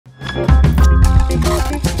Welcome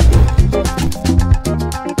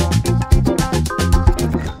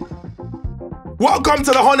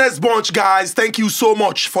to the Honest Bunch, guys. Thank you so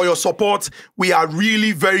much for your support. We are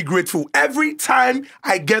really very grateful. Every time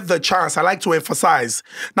I get the chance, I like to emphasize,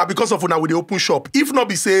 now because of una with the open shop, if not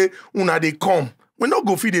be say, una they come, we're not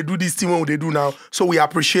go fit they do this thing when they do now. So we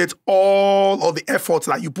appreciate all of the efforts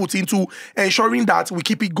that you put into ensuring that we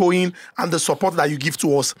keep it going and the support that you give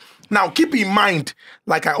to us. Now, keep in mind,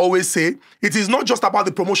 like I always say, it is not just about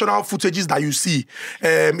the promotional footages that you see.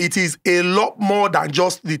 It is a lot more than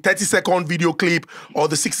just the 30-second video clip or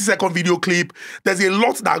the 60-second video clip. There's a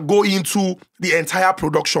lot that go into the entire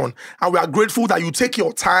production. And we are grateful that you take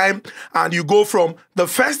your time and you go from the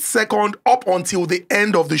first second up until the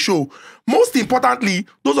end of the show. Most importantly,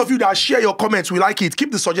 those of you that share your comments, we like it.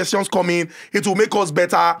 Keep the suggestions coming. It will make us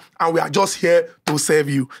better. And we are just here to serve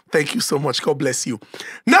you. Thank you so much. God bless you.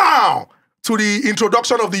 Now, to the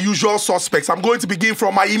introduction of the usual suspects. I'm going to begin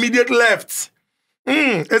from my immediate left.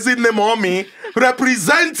 Is it Nemomi?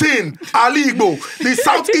 Representing Aligbo, the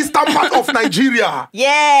southeastern part of Nigeria.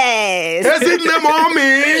 Yes. Is it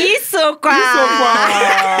Nemomi? Isokwa.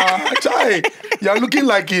 Chai, you're looking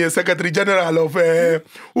like a Secretary General of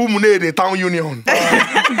Umune, the town union.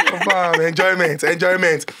 Enjoyment.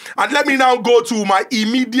 And let me now go to my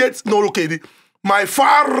immediate, my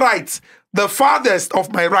far right. The farthest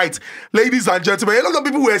of my right, ladies and gentlemen. A lot of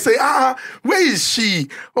people will say, where is she?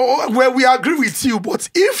 Well, we agree with you, but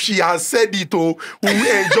if she has said it, we will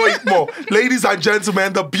enjoy it more. Ladies and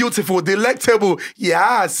gentlemen, the beautiful, delectable,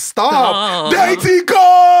 stop. Deity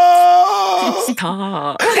Cole!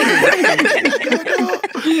 Stop.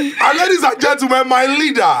 And ladies and gentlemen, my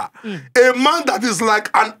leader, a man that is like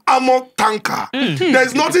an armored tanker.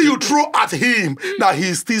 There's nothing you throw at him that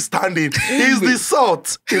he's still standing. He's the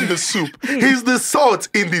salt in the soup. He's the salt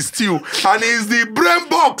in the stew. And he's the brain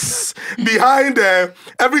box behind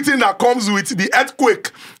everything that comes with the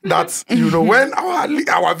earthquake that, when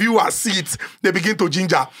our viewers see it, they begin to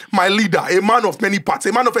ginger. My leader, a man of many parts,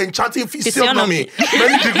 a man of enchanting physiognomy,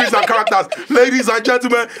 many degrees and characters. Ladies and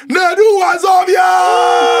gentlemen, Nedu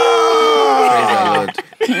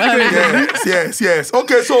Yes.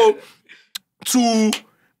 Okay, so to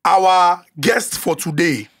our guest for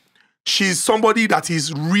today, she's somebody that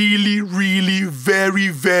is really, really very,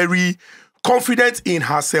 very confident in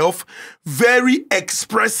herself, very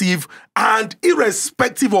expressive, and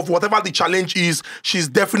irrespective of whatever the challenge is, she's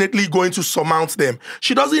definitely going to surmount them.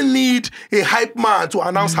 She doesn't need a hype man to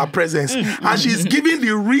announce her presence. And she's giving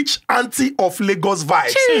the rich auntie of Lagos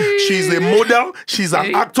vibes. She's a model, she's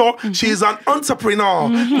an actor, she's an entrepreneur.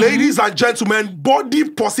 Ladies and gentlemen, body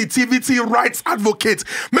positivity rights advocate.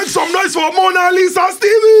 Make some noise for Monalisa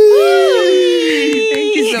Stevie!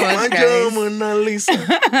 Thank you so much, guys. Monalisa.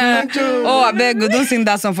 Oh, I beg you, don't sing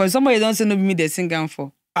that song for somebody. Don't sing me the singing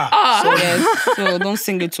for. Sorry. Yes, so don't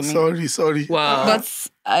sing it to me. Sorry. Wow. But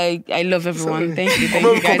I love everyone. Sorry. Thank you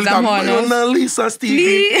guys. I'm honored. Monalisa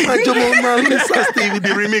Stevie. Monalisa Stevie, the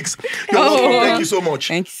remix. You're welcome. Thank you so much.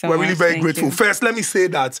 Thank you so We're much. really very Thank grateful. you. First, let me say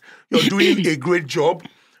that you're doing a great job.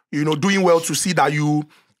 Doing well to see that you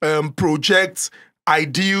project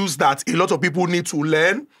ideals that a lot of people need to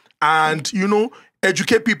learn and,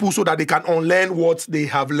 educate people so that they can unlearn what they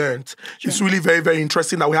have learned. Sure. It's really very, very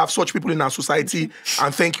interesting that we have such people in our society.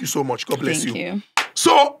 And thank you so much. God bless you. Thank you.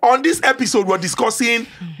 So on this episode, we're discussing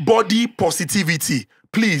body positivity.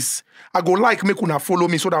 Please, I go make una follow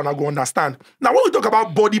me so that I go understand. Now, when we talk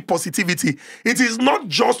about body positivity, it is not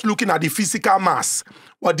just looking at the physical mass.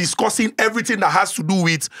 We're discussing everything that has to do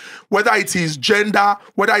with whether it is gender,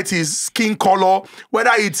 whether it is skin color,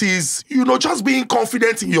 whether it is, just being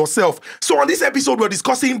confident in yourself. So on this episode, we're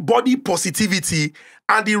discussing body positivity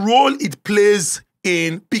and the role it plays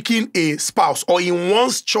in picking a spouse or in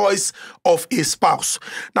one's choice of a spouse.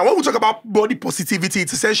 Now, when we talk about body positivity,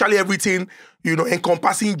 it's essentially everything,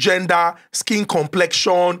 encompassing gender, skin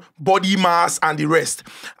complexion, body mass, and the rest.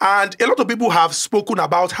 And a lot of people have spoken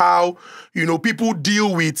about how, people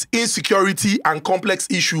deal with insecurity and complex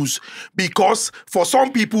issues because for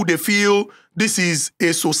some people, they feel this is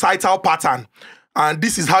a societal pattern. And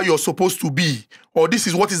this is how you're supposed to be, or this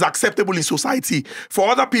is what is acceptable in society. For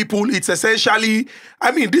other people, it's essentially,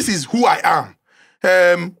 this is who I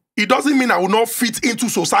am. It doesn't mean I will not fit into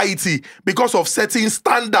society because of certain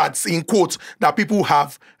standards, in quotes, that people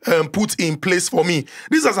have put in place for me.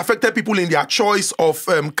 This has affected people in their choice of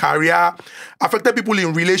career, affected people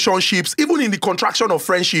in relationships, even in the contraction of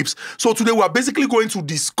friendships. So today we're basically going to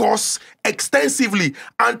discuss extensively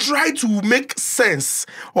and try to make sense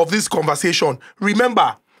of this conversation.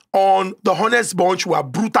 Remember, On the Honest Bunch, we are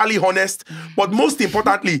brutally honest, but most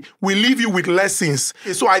importantly, we leave you with lessons.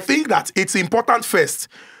 So I think that it's important first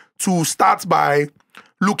to start by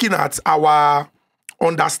looking at our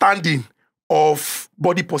understanding of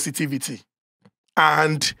body positivity.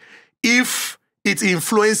 And if it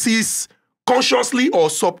influences consciously or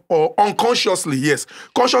unconsciously, yes,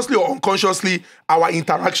 consciously or unconsciously, our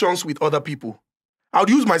interactions with other people. I would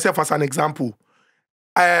use myself as an example.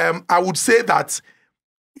 I would say that,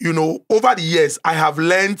 over the years, I have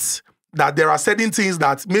learned that there are certain things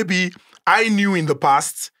that maybe I knew in the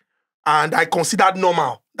past and I considered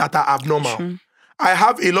normal that are abnormal. Sure. I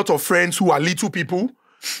have a lot of friends who are little people.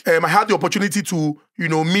 I had the opportunity to,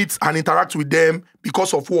 meet and interact with them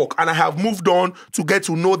because of work. And I have moved on to get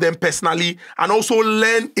to know them personally and also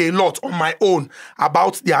learn a lot on my own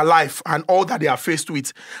about their life and all that they are faced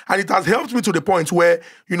with. And it has helped me to the point where,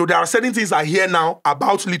 there are certain things I hear now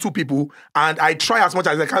about little people, and I try as much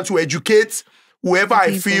as I can to educate whoever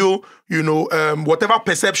I feel, whatever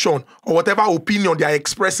perception or whatever opinion they are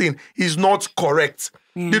expressing is not correct.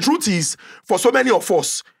 The truth is, for so many of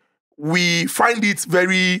us, we find it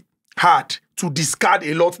very hard to discard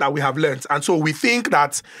a lot that we have learned. And so we think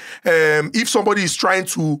that if somebody is trying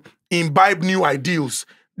to imbibe new ideals,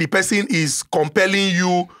 the person is compelling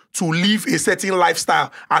you to live a certain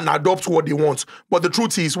lifestyle and adopt what they want. But the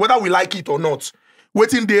truth is, whether we like it or not,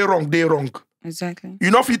 waiting they wrong, they wrong. Exactly.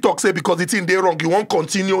 You know, if you talk, say, because it's in there wrong, you won't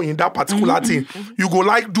continue in that particular thing. You go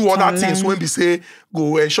do other things when we say,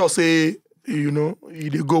 go ensure, say, they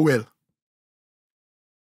go well.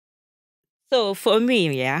 So for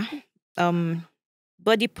me,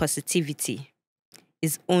 body positivity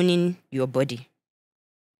is owning your body,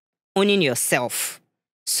 owning yourself.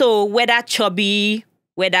 So whether chubby,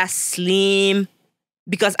 whether slim,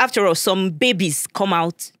 because after all, some babies come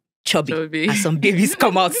out chubby. And some babies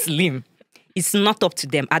come out slim. It's not up to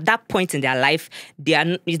them. At that point in their life,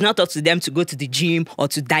 it's not up to them to go to the gym or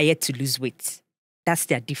to diet to lose weight. That's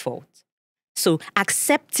their default. So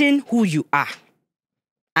accepting who you are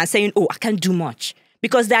and saying, I can't do much.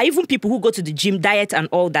 Because there are even people who go to the gym, diet and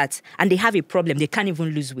all that, and they have a problem. They can't even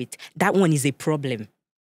lose weight. That one is a problem.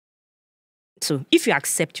 So if you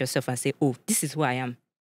accept yourself and say, this is who I am.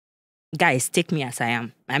 Guys, take me as I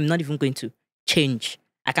am. I'm not even going to change.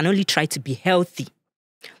 I can only try to be healthy.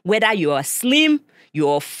 Whether you are slim,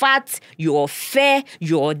 you're fat, you're fair,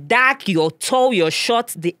 you're dark, you're tall, you're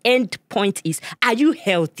short, the end point is, are you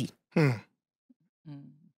healthy?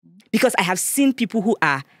 Because I have seen people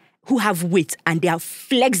who have weight and they are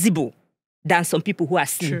flexible than some people who are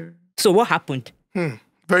slim. Sure. So what happened?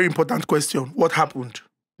 Very important question. What happened?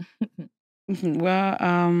 Well,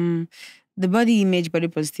 the body image, body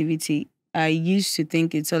positivity, I used to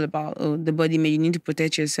think it's all about, the body image, you need to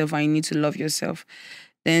protect yourself and you need to love yourself.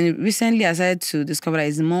 Then recently I started to discover that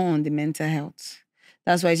it's more on the mental health.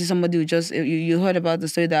 That's why I see somebody who just, you heard about the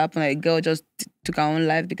story that happened, like a girl just took her own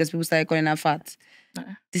life because people started calling her fat.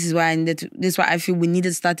 This is why I feel we need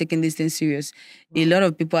to start taking this thing serious. A lot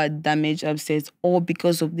of people are damaged, upset, all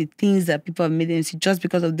because of the things that people have made them see, just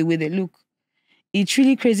because of the way they look. It's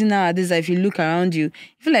really crazy nowadays that if you look around you,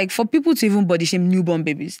 I feel like for people to even body shame newborn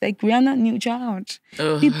babies, like Rihanna, new child.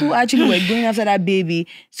 People actually were going after that baby.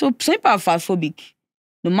 So some people are fatphobic.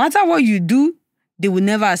 No matter what you do, they will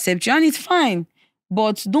never accept you, and it's fine.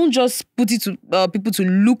 But don't just put it to people to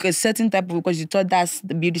look a certain type of, because you thought that's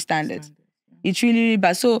the beauty standard. It's really, really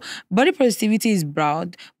bad. So body positivity is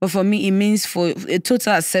broad, but for me, it means for a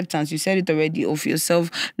total acceptance. You said it already, of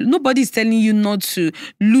yourself. Nobody's telling you not to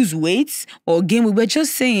lose weight or gain weight. We're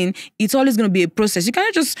just saying it's always going to be a process. You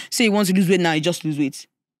can't just say you want to lose weight now, you just lose weight.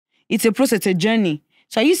 It's a process, a journey.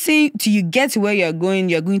 So are you saying till you get to where you're going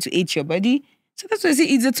to hate your body? So that's what I say.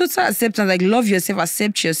 It's a total acceptance. Like, love yourself,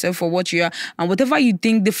 accept yourself for what you are. And whatever you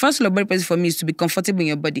think, the first law of body positivity for me is to be comfortable in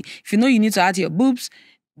your body. If you know you need to add your boobs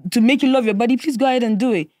to make you love your body, please go ahead and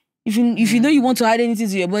do it. If you know you want to add anything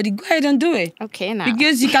to your body, go ahead and do it. Okay, now.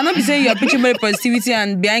 Because you cannot be saying you're preaching body positivity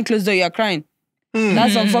and behind closed door you're crying.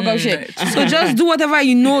 That's some fuck up shit. So just do whatever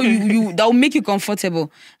you know you that will make you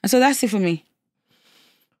comfortable. And so that's it for me.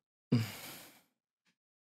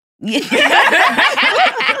 Get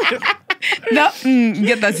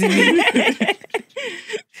that in me.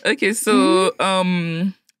 Okay, so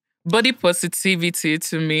body positivity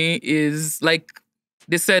to me is, like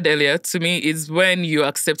they said earlier, to me is when you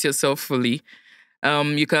accept yourself fully.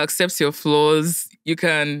 You can accept your flaws.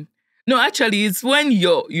 It's when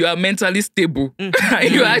you are mentally stable.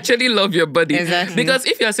 You actually love your body. Exactly. Because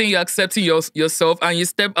if you're saying you're accepting yourself and you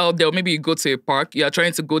step out there, or maybe you go to a park, you are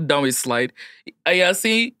trying to go down a slide, and you are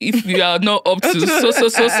saying if you are not up to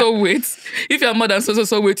so weight, if you are more than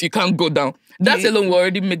so weight, you can't go down. That alone will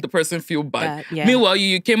already make the person feel bad. Yeah. Meanwhile,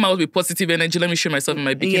 you came out with positive energy. Let me show myself in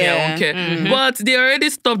my bikini. I Yeah. don't care. But they already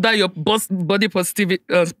stopped that your body positivity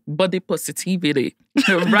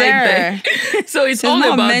right there. So it's all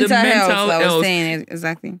not about the mental I was health. saying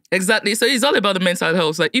exactly. Exactly. So it's all about the mental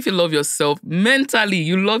health. Like if you love yourself mentally,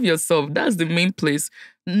 you love yourself. That's the main place.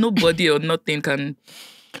 Nobody or nothing can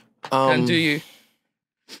do you.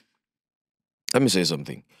 Let me say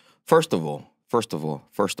something. First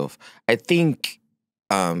off, I think,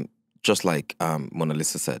 just like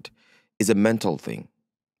Monalisa said, it's a mental thing.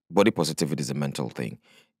 Body positivity is a mental thing.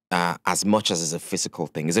 As much as it's a physical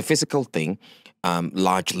thing. It's a physical thing,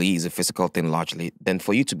 largely. Then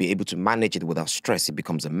for you to be able to manage it without stress, it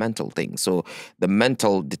becomes a mental thing. So the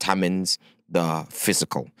mental determines the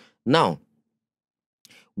physical. Now,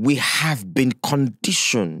 we have been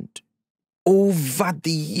conditioned over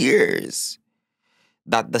the years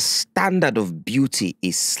that the standard of beauty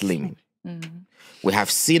is slim. We have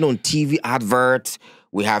seen on TV adverts,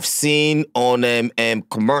 we have seen on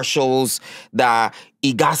commercials that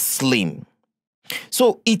it got slim.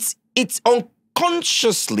 So it's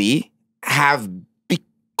unconsciously have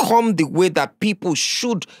become the way that people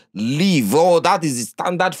should live. Oh, that is the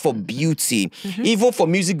standard for beauty. Even for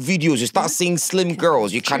music videos, you start seeing slim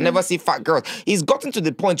girls. You can never see fat girls. It's gotten to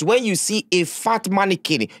the point when you see a fat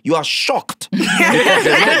mannequin, you are shocked. Because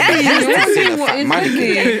they're not used to seeing a fat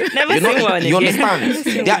mannequin. Never seen one You again.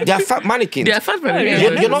 understand? They are fat mannequins. They are fat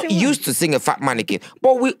mannequins. You're not used to seeing a fat mannequin.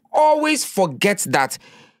 But we always forget that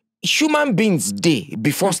human beings day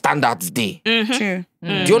before standards day. True.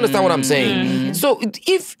 Do you understand what I'm saying? So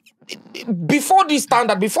if before this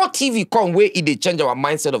standard, before TV come where it they change our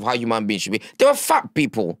mindset of how human beings should be, there were fat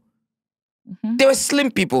people. There were slim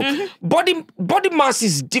people. Body mass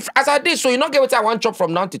is different. As I did, so you not get what I want chop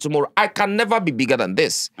from now to tomorrow. I can never be bigger than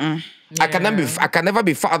this. I can never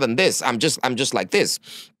be fatter than this. I'm just like this.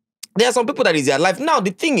 There are some people that is their life. Now,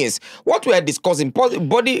 the thing is, what we are discussing,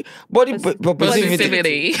 body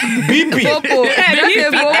positivity, BP.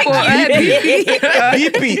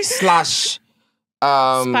 BP slash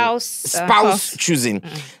spouse choosing.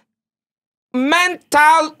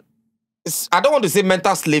 Mental, I don't want to say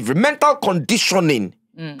mental slavery, mental conditioning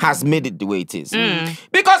has made it the way it is.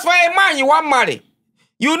 Because for a man, you want marry.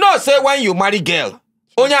 You know, say when you marry girl,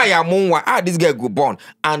 this girl go born.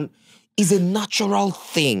 And it's a natural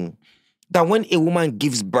thing that when a woman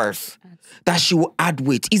gives birth, that she will add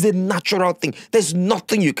weight. It's a natural thing. There's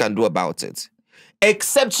nothing you can do about it.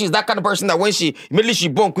 Except she's that kind of person that when immediately she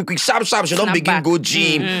born, quick, sharp, she don't begin go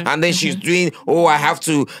gym. And then she's doing, I have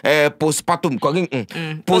to postpartum.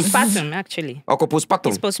 Postpartum, actually. Okay, postpartum.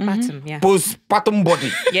 It's postpartum, yeah. Postpartum body.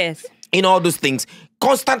 Yes. In all those things.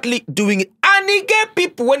 Constantly doing it. And you get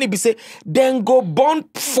people, when they be say, then go born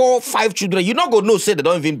 4, 5 children. You not go no say they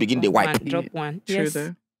don't even begin the wipe. Drop one. True Yes.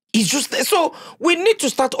 though. It's just, so we need to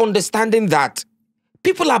start understanding that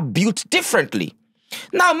people are built differently.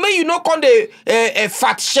 Now, may you not come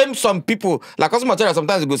fat shame some people. Like customer material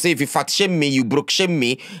sometimes go say, if you fat shame me, you broke shame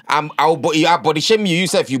me. I'll body shame you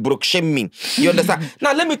yourself, you broke shame me. You understand?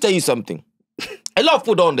 Now, let me tell you something. A lot of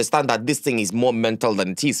people don't understand that this thing is more mental than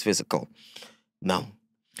it is physical. Now,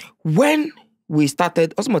 when we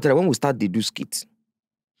started, customer material, when we started the do skit,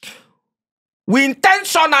 we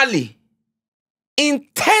intentionally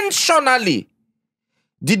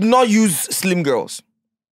did not use slim girls.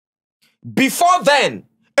 Before then,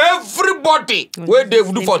 everybody where they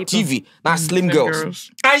would do for TV now slim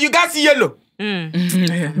girls. And you guys see yellow.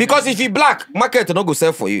 Because if you black, market will not go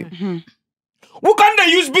sell for you. Who can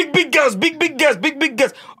they use big girls, big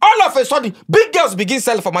girls? All of a sudden, big girls begin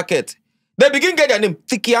selling for market. They begin get their name,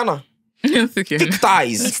 Tikiana. Thick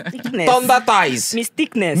thighs, thunder thighs,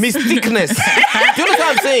 Mystiqueness. Do you understand what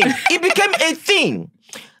I'm saying? It became a thing.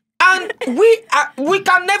 And we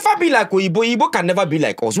can never be like Oyibo. Oyibo can never be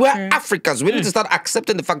like us. We're Africans. We need to start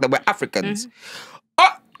accepting the fact that we're Africans.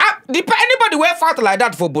 Anybody wear fat like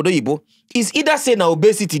that for Bodo Oyibo is either saying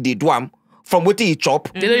obesity they do am from what he chop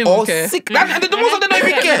or sick. And the most of them don't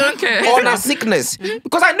even care. They don't care. Or na sickness.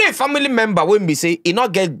 Because I know a family member when we say he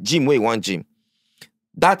not get gym where he want gym.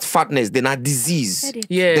 That fatness, then a disease.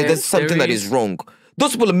 Yeah, There's something that is wrong.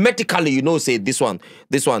 Those people medically, say this one,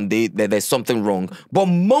 there's something wrong. But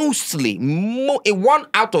mostly, 1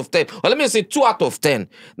 out of 10, or let me say 2 out of 10,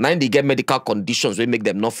 9 they get medical conditions will make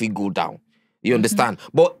them not feel go down. You understand?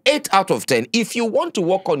 But 8 out of 10, if you want to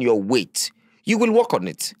work on your weight, you will work on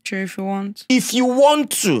it. True, if you want. If you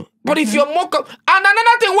want to. But if you're more... And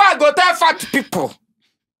another thing why I go tell fat people,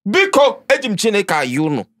 because Ejim Chineka, you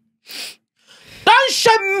know. Don't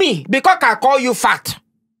shame me because I call you fat.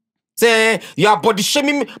 Say, you are body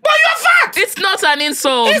shaming me. But you're fat. It's not an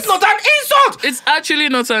insult. It's not an insult. It's actually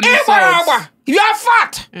not an Hey, insult. Barawa, you are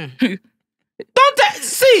fat. Don't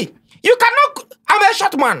see. You cannot. I'm a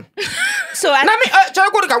short man. So I'm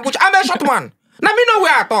a short man. Now me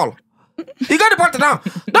nowhere at all. You got the point now.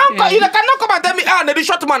 You cannot come and tell me, the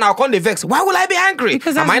short man, I'll come the vex. Why will I be angry?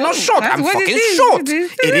 Because Am I not short? I'm fucking short.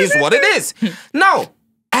 It is what it is. Now,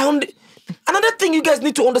 another thing you guys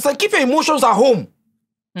need to understand, keep your emotions at home.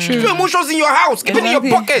 Keep your emotions in your house. Keep it in your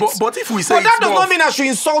pockets. But if we say that does not mean I should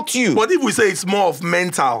insult you. But if we say it's more of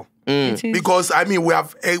mental, because I mean we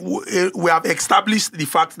have established the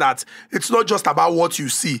fact that it's not just about what you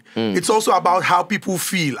see; it's also about how people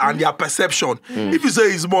feel and their perception. If you say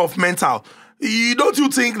it's more of mental, don't you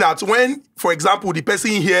think that when, for example, the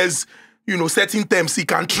person hears certain terms, he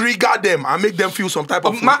can trigger them and make them feel some type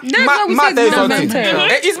of... It's mental.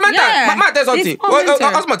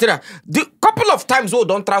 The couple of times we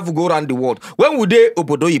don't travel, go around the world. When we dey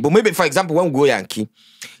Obodo Yibo, maybe for example, when we go Yankee,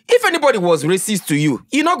 if anybody was racist to you,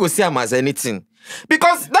 you not go see him as anything.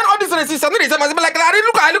 Because then all this racist, like,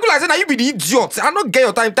 I look like you be the idiot. I don't get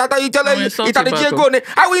your time. You tell I will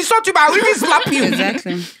insult you, but I will even slap you.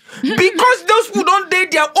 Exactly. Because those who don't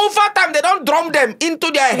date their over time, they don't drum them into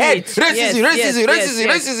their head. Racism.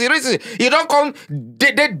 You don't come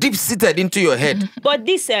they deep seated into your head. But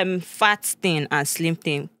this fat thing and slim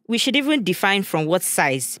thing, we should even define from what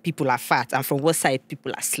size people are fat and from what size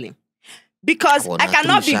people are slim. Because I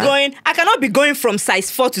cannot be going from size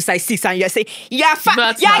 4 to size 6 and you're saying, you're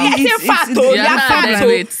fat. You're fat. No,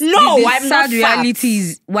 I'm not fat. Reality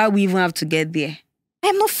is why we even have to get there.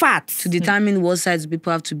 I'm not fat. To determine what size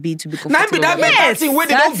people have to be comfortable. That thing where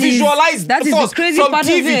they don't visualize that is the crazy from part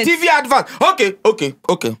TV, of it. TV advance.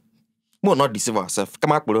 Okay. We'll not deceive ourselves.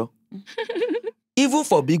 Come on, bro. Even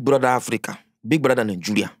for Big Brother Africa, Big Brother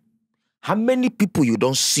Nigeria, how many people you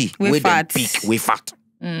don't see with where fat? they peak with fat?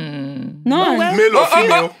 No. Male or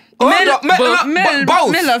female?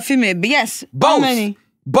 Male or female? Yes. Both. How many?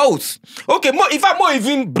 Both. Okay, if I more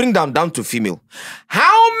even bring down to female,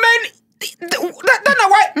 how many? That's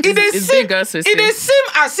why it seem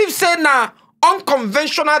as if say na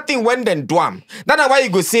unconventional thing when then do am. That's why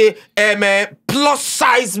you go say plus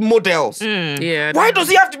size models. Yeah. Why does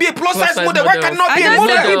he have to be a plus size model? Why cannot be a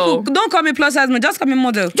model? People, don't call me plus size model. Just call me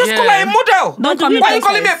model. Just call her a model. Don't call me. Why are you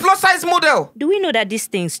calling me a plus size model? Do we know that these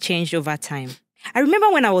things changed over time? I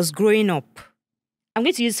remember when I was growing up. I'm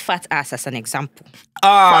going to use fat ass as an example.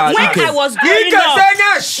 When I was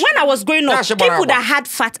growing up, people that had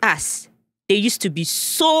fat ass, they used to be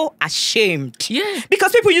so ashamed. Yeah.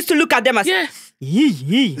 Because people used to look at them as But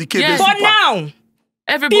now,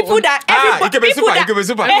 everybody, people that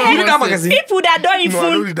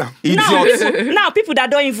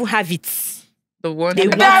don't even have it. The one they are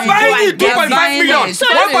buying it 2.5 million. So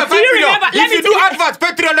 1.5 million. If you do adverts,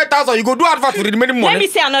 pay 300,000, you go do adverts for the remaining money. Let me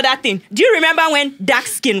say another thing. Do you remember when dark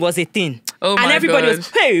skin was a thing? Oh and my everybody God. was,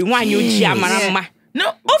 hey, why you marama? No.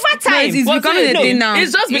 Over time. It's becoming a thing now.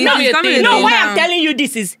 It's just becoming a thing. No, why I'm telling you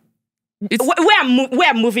this is, where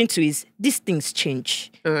I'm moving to is, these things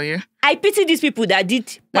change. Oh, yeah. I pity these people that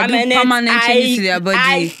did permanent changes to their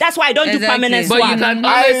body. That's why I don't do permanent But swag. you can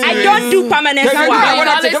always I don't do permanent swag.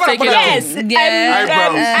 Yes.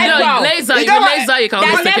 Eyebrow. Laser, you can always take it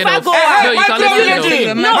off. No, you can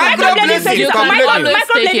always take it off. No,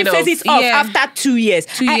 microblading faces off Yeah. after 2 years.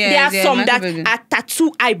 2 years. There are some that microblading. are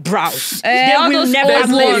tattoo eyebrows. They All will those never old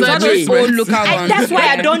go ones, all those away. old local ones. That's why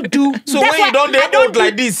I don't do. So when you don't old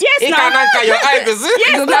like this, yes, it can anchor your eyes.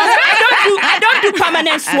 Yes, I don't do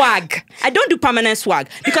permanent swag. I don't do permanent swag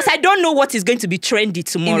because I don't know what is going to be trendy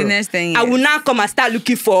tomorrow. In the next 10 years. I will now come and start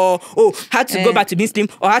looking for how to go back to being slim,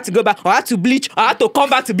 or how to go back, or how to bleach, or how to come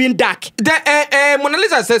back to being dark.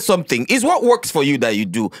 Monalisa says something. It's what works for you that you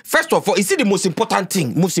do. First of all, is it the most important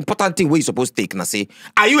thing where you're supposed to take? Now say,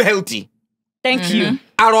 are you healthy? Thank you.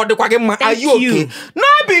 Are you okay? No,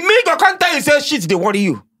 be me go can't tell you say shit they worry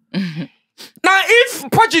you. Now if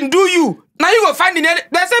purging do you, now you go find in there.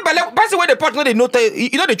 They say person where they purge, no they know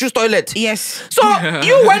they choose toilet. Yes. So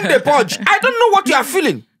you when they purge, I don't know what you are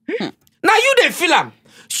feeling. Now you they feel them.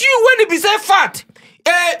 You when they be say fat,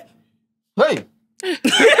 hey.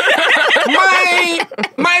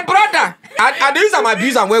 my brother, and this is my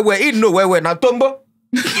abuse and where he know where now Tombo.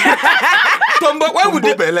 Tombo, where would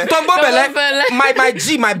they? Tombo Bele, my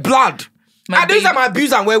G, my blood. And this is my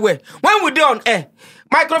abuse and where when we they on air.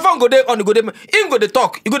 Microphone go there on the go there. In go the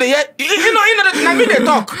talk. You go there hear. You know. Now me they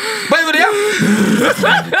talk. But you go there.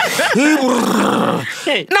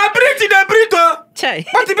 Now breathe.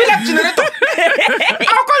 But it be like generator.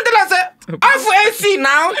 How come they say? Off AC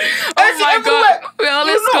now. Oh my God. We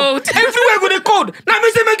always cold. Everywhere go the cold. Now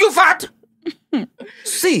me say make you fat.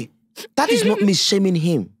 See, that That is not me shaming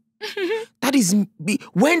him. That is me.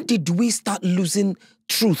 When did we start losing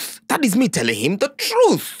truth? That is me telling him the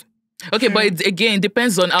truth. Okay, but it, again,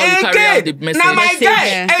 depends on how you carry out the message. Now my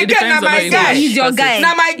guy. It depends on how you He's your guy.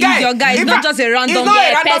 Now my guy. He's your guy. He's not just a random He's not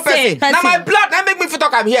a random person. Now my blood, that make me feel like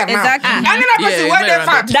I'm here now. Exactly. Another person when they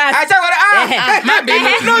fat. I say, My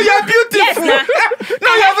baby. no, you're beautiful. Yes, No,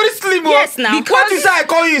 you're very slim. Yes, now. What you say I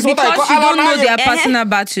call you is what I Because call you don't know their Uh-huh. personal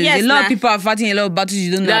battles. Yes, a lot nah. of people are fighting a lot of battles you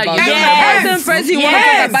don't know Yeah, about. you don't know about The it. same person you want to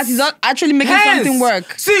Yes. talk about is not actually making something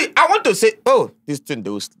work. See, I want to say, oh, this thing, they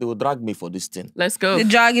will drag me for this thing. Let's go. The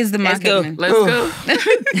drag is the Let's market. go. man. Let's go.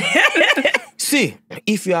 See,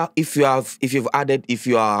 if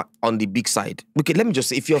you are on the big side, okay, let me just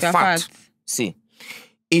say, if you're If you're fat, fat. see,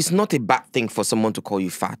 it's not a bad thing for someone to call you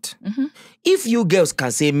fat. If you girls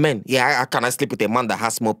can say, men, I cannot sleep with a man that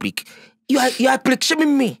has small prick, you are prick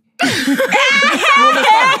shaming me. You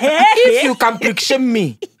understand? If you can prick shame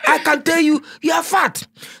me, I can tell you are fat.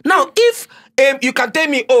 Now, if you can tell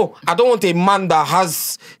me, oh, I don't want a man that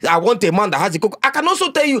has, I want a man that has a cook. I can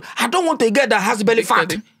also tell you, I don't want a girl that has belly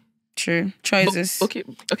fat. True. Choices. Okay.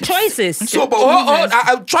 Choices. So,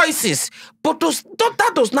 but choices. But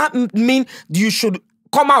that does not mean you should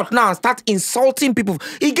come out now and start insulting people.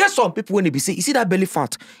 It gets some people when they be say, you see that belly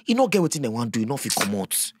fat, you not get what they want to do, you not feel come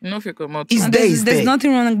out. No, if you come out. It's And there, there's there.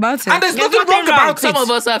 nothing wrong about it. And there's nothing wrong about Some it. of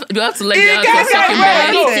us have to like You the get guy sucking where I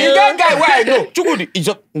belly. know. You get guy where I know. Chukudi, it's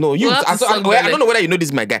just, no, you. We'll have to I suck don't belly. know whether you know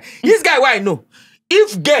this, my guy. This guy where I know.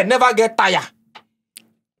 If girl never get tired,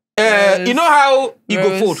 you know how you go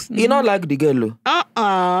Rose. fold. You not like the girl.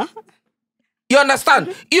 You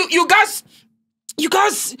understand? You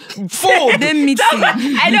guys fold. Then meet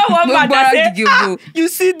I know one man that Mubarak say, Gilbo. you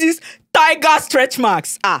see these tiger stretch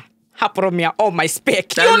marks. Hapromia, all my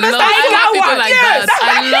spec. I love people like that.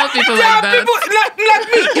 I love people There like are that. people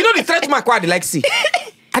like me. You know the stretch mark why they like see.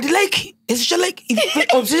 I dey like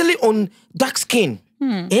especially on dark skin.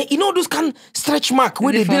 You know those kind stretch mark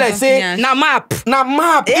where they be like say Yeah. Na map. na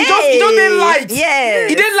map. It Hey. don't dey light.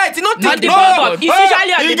 Yes. It dey light. It not Not thick. the No. bubble. It's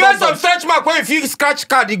usually on You the get bubble. some stretch mark where if you scratch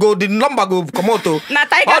card, the number go come out. Na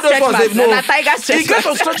tiger All those stretch ones, mark. they- Na tiger stretch You get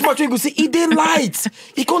some stretch mark where you go see it dey light.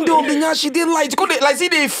 It can't do on the nyash. It dey light. It can't dey like see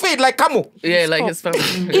they fade like camel. Yeah, like his family.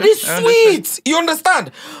 It is sweet. You understand?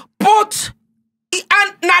 But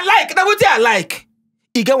and now what I like.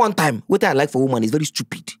 You get one time what I like for woman is very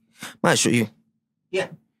stupid. May I show you? Yeah.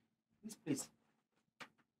 This place.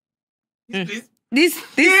 This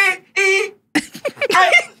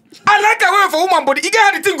I like a way for woman, but he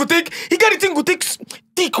get the thing go take. He get the thing go take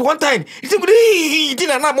thick one time. He think he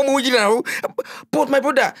didn't know. But my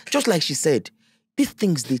brother, just like she said, these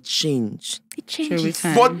things they change. It True, changes. with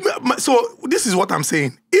time. But so this is what I'm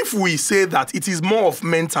saying. If we say that it is more of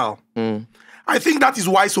mental, I think that is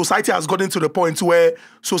why society has gotten to the point where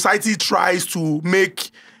society tries to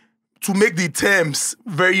make the terms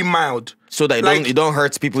very mild. So that it don't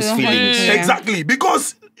hurt people's Don't hurt feelings. people. Yeah. Exactly.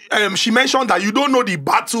 Because she mentioned that you don't know the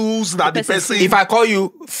battles that the person person. If I call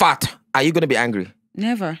you fat, are you gonna be angry?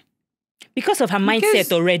 Never. Because of her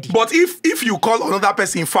mindset already. But if you call another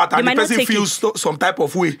person fat and the might not person take feels some type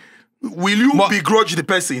of way, will you begrudge the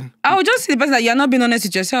person? I would just see the person that you're not being honest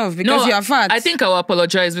with yourself because you are fat. I think I'll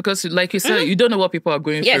apologize because, like you said, you don't know what people are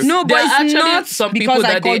going Yes. through. No, but There are it's actually not some because people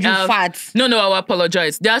I that they called you have, fat. No, I'll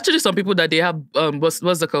apologize. There are actually some people that they have what's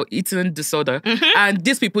it called, eating disorder, and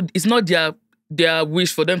these people, it's not their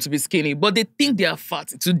wish for them to be skinny, but they think they are fat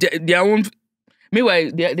to their own.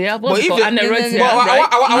 Meanwhile, they have what's But called if anorexia, But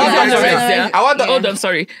right? I want Hold on,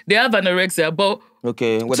 sorry. They have anorexia, but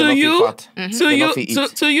Okay, when to they you, not feel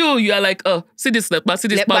fat. to you, you are like, see this leper, see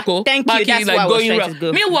this Leper. pako, Thank you, that's like where I was going trying round. to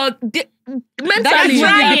go. Meanwhile, That mentally, is when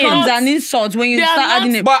trying. it becomes an insult when you They are start not-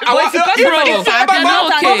 adding it. But if you call somebody bro, fat, but- you're but- not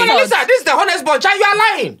okay. an But insult. Monalisa, this is the honest bunch. You are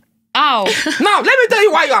lying. Ow. Now, let me tell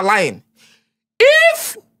you why you are lying.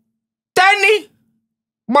 If Tenny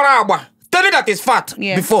that is fat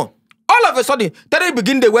Yeah. before, all of a sudden, Tenny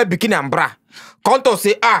begin to wear bikini and bra. Konto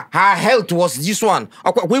say, her health was this one.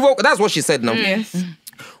 Okay, that's what she said now. Yes.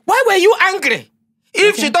 Why were you angry?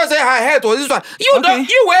 If she does say her health was this one,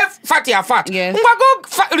 you were fatty or fat. Yes.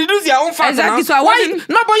 Go reduce your own fat. Exactly, Now. so I Why? wasn't-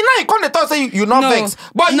 No, but now you can't talk say you not vex.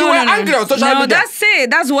 But you were angry on social media. That's it.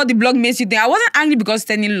 That's what the blog makes you think. I wasn't angry because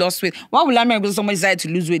Tenny lost weight. Why would I be angry because somebody decided to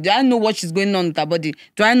lose weight? Do I know what she's going on with her body?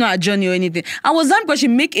 Do I know her journey or anything? I was angry because she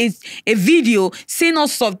make a video saying all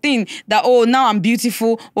sorts of things that, oh, now I'm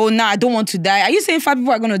beautiful. Oh, now I don't want to die. Are you saying fat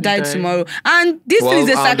people are going to die tomorrow? And this Well, thing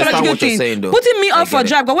is a I understand psychological what you're thing. saying, though. Putting me I up for get it.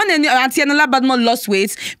 drag. But when Auntie Enola Badmore lost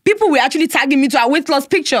weight, people were actually tagging me to a weight loss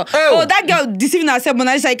picture. Oh, that girl deceiving herself.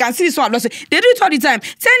 Monalisa, you can see this one. Lost weight. They do it all the time.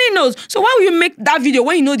 Tenny knows. So why will you make that video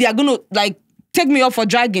when you know they are going to, like, take me up for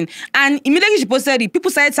dragging. And immediately she posted it, people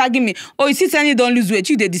started tagging me. Oh, you see, Tenny don't lose weight.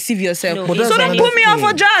 You they deceive yourself. No, So don't put me up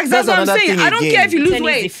for drags. That's what I'm saying. I don't care if you lose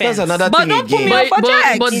weight. That's another But thing don't put again. me up for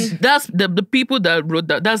drags. But that's the people that wrote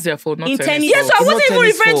that. That's their fault, not In tennis. tennis- Yes, so I wasn't even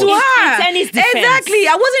tennis referring to fault. her. In tennis defense. Exactly.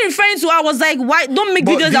 I wasn't referring to her. I was like, why don't make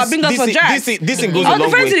But videos that bring us for drags? This thing goes I a was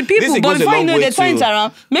long referring way. to the people, This thing but goes a before you long know, way they turn it to-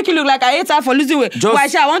 around, make it look like I hate her for losing weight. Just- Why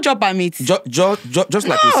I won't chop her meat. Just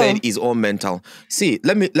like we No. said, is all mental. See,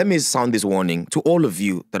 let me sound this warning to all of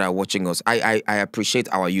you that are watching us. I appreciate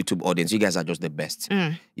our YouTube audience. You guys are just the best.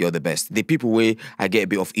 You're the best. The people where I get a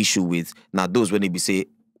bit of issue with now, those when they be say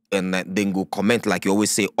and then go comment like you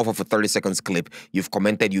always say off of a 30 seconds clip. You've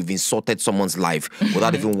commented, you've insulted someone's life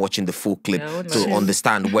without even watching the full clip to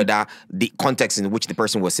understand whether the context in which the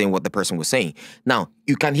person was saying what the person was saying. Now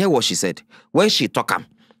you can hear what she said when she talk.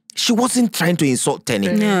 She wasn't trying to insult Tenny.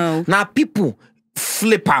 No. Now people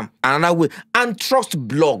flip them another way and trust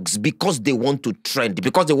blogs because they want to trend,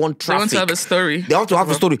 because they want They traffic. want to have a story. They want to have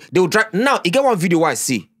a story. They will drive. Now, you get one video I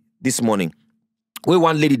see this morning where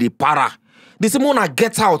one lady, they para. They say, Mona,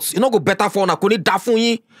 get out. You know, go better for her. Kone da fun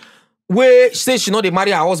yin. Where she say she know they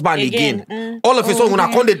marry her husband again. All of a sudden, when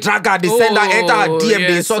I come, they drag her, they send her, enter her DM,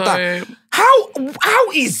 they insult her.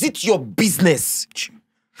 How is it your business?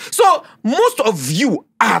 So most of you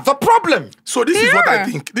are the problem. So this is what I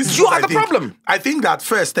think. This is You what are I the think. problem. I think that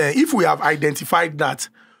first, if we have identified that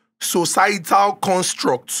societal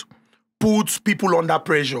construct puts people under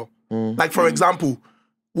pressure, like for example,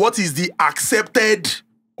 what is the accepted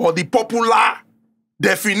or the popular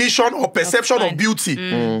definition or perception of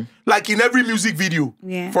beauty? Like in every music video,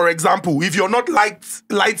 for example, if you're not light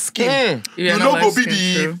skin, you You're know not go be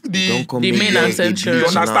light-skinned, The main attention. you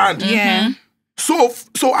understand? Yeah.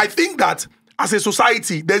 So I think that as a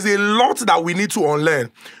society, there's a lot that we need to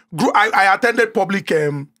unlearn. I attended a public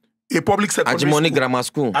secondary Ajimoni school. Grammar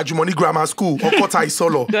School. Ajimoni Grammar School, Okota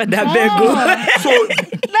Isolo. God, that beg. So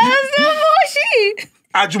That's the bullshit.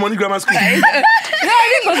 Ajimoni Grammar School. No, I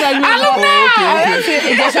didn't go to Ajimoni.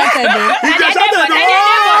 It just shouted though. He just shouted,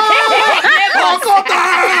 "Oh, Okota!"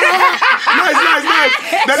 Nice.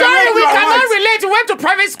 Then they went to our white. relate. We went to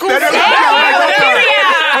private school. Then they went to our white.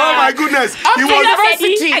 Oh my goodness. He was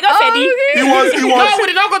I got Fedi. we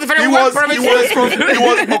did not go to very He was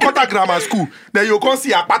Okota Grammar School. Then you can't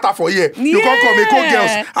see Apata for here. You can't come Eko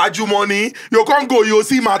girls, Ajumoni. You can't go, you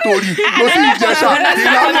see Matori. You see Ijesha.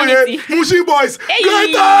 Ilamoye, Mushi boys.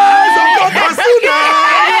 Great eyes, Okota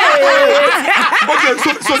students. Okay,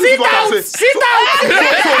 so this is what I'm saying.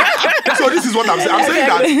 So this is what I'm saying. I'm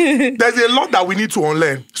saying that there's a lot that we need to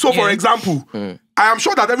unlearn. So for example, I am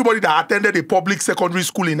sure that everybody that attended a public secondary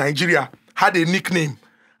school in Nigeria had a nickname.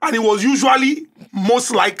 And it was usually,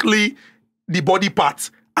 most likely, the body part.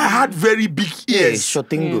 I had very big ears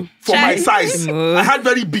Shotingo. for my size. I had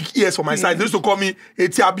very big ears for my size. They used to call me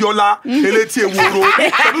Etiabiola, Eleti Ewuro.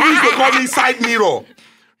 Some people used to call me side mirror.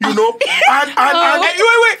 You know? And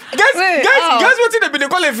Wait. Guess what thing they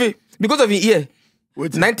call it? Because of his ear.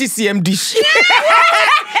 90 cm dish.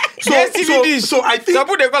 So I think Some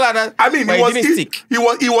people they call it that. I mean, but it didn't stick.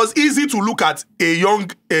 it was easy to look at a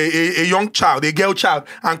young child, a girl child,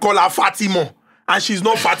 and call her Fatima, and she's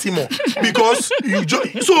not Fatima because you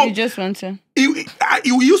just want to. it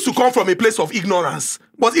used to come from a place of ignorance,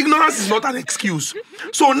 but ignorance is not an excuse.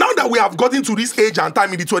 So now that we have gotten to this age and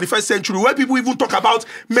time in the 21st century, where people even talk about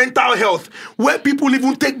mental health, where people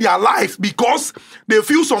even take their life because they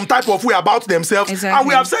feel some type of way about themselves, Exactly. and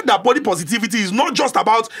we have said that body positivity is not just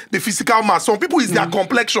about the physical mass. Some people is their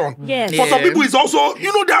complexion. Yes. For some people, it's also,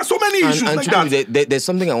 there are so many issues And like truly, that. there's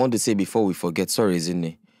something I want to say before we forget. Sorry, isn't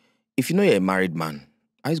it? If you know you're a married man,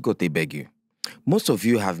 I just got to beg you. Most of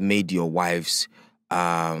you have made your wives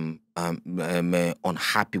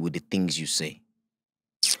unhappy with the things you say.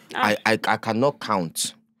 I cannot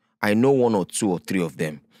count. I know one or two or three of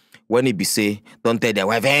them. When it be say, don't tell their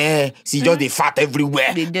wife, see just the fat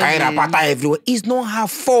everywhere, They do carry it. pata everywhere. It's not her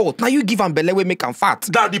fault. Now you give them belly, we make them fat.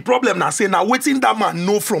 That the problem now say now waiting that man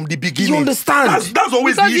know from the beginning. You understand? That's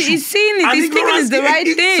always Because the issue. he's seeing it, And he's thinking it's the ignorance-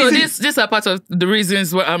 right thing. So these are part of the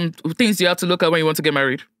reasons things you have to look at when you want to get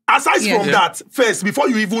married. Aside Yeah. from that, first, before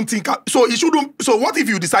you even think, so what if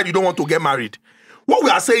you decide you don't want to get married? What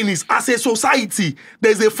we are saying is, as a society,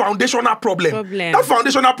 there's a foundational problem. That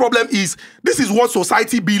foundational problem is, this is what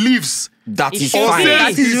society believes. That It is should fine. be.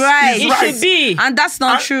 That is right. It right. should be. And that's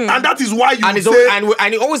not true. And that is why you And it's say,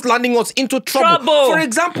 and it's always landing us into trouble. Trouble. For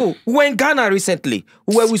example, we were in Ghana recently.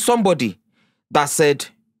 We were with somebody that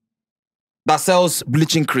sells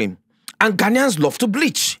bleaching cream. And Ghanaians love to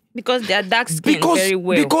bleach. Because they are dark skin very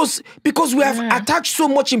well. Because we have attached so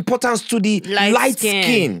much importance to the light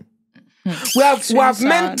skin. We have sad.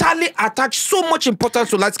 mentally attached so much importance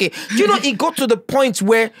to light skin. You know, it got to the point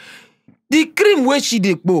where the cream where she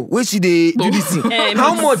dey do this thing.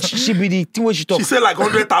 How much she be the thing where she talk? She said like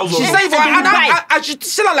 100,000. She said and she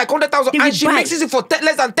sell her like 100,000 and she mixes it for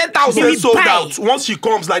less than 10,000. Sold out. Once she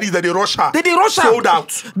comes like this, they rush her. They rush her. Sold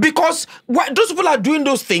out. Because those people are doing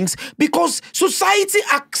those things because society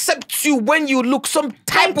accepts you when you look some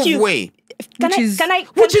type of way.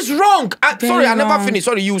 Which is wrong. Sorry, I never finished.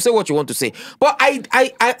 Sorry, you say what you want to say. But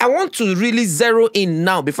I want to really zero in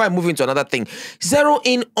now before I move into another thing. Zero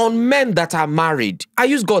in on men that are married. I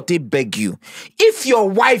use God to beg you. If your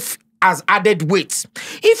wife has added weight,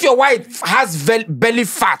 if your wife has belly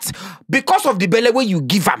fat, because of the belly where you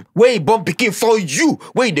give them, where you born pikin for you,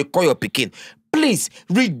 where you call your pikin, please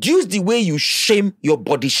reduce the way you shame your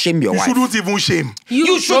body, shame your wife. You shouldn't even shame.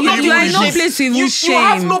 You should not even shame. No place to even shame. You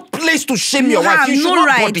have no place to shame your wife. You should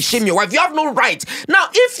not body shame your wife. You have no right. Now,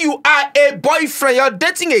 if you are a boyfriend, you're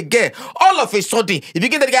dating a girl, all of a sudden, you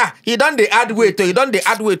begin to get, he done the add weight, he done the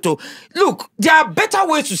add weight. Look, there are better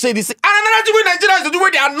ways to say this. And another thing with Nigerians to do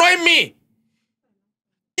where they annoy me.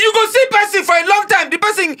 You go see person for a long time, the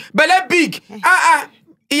person belly big.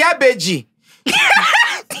 Iya beji.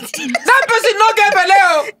 That person not get belly.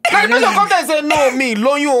 That person come there and say, no, me,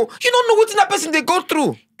 loan you. You don't know what that person they go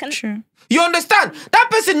through. Sure. You understand? That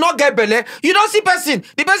person not get belly. You don't see person.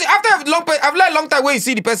 The person after a long time where you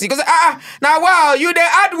see the person, because now wow, you they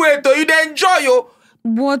add weight or you they enjoy you.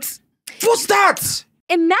 What? What's that?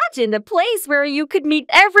 Imagine a place where you could meet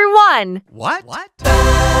everyone. What?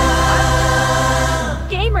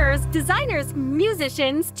 Gamers, designers,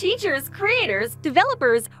 musicians, teachers, creators,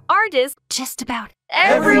 developers, artists, just about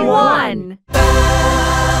everyone.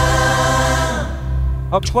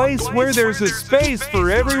 A place where there's a space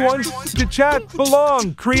for everyone to chat,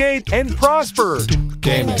 belong, create, and prosper.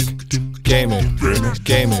 Gamic.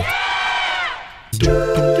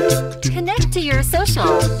 Connect to your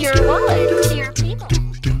social, your wallet, to your people.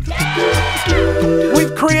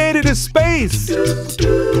 We've created a space.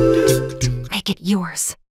 Make it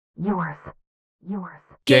yours.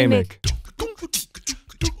 Gamic.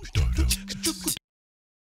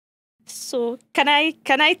 So can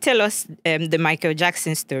I tell us the Michael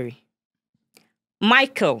Jackson story?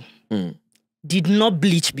 Michael did not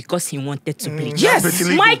bleach because he wanted to bleach. Yes,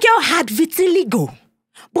 vitiligo. Michael had vitiligo.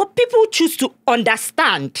 But people choose to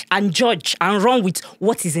understand and judge and run with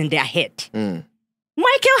what is in their head.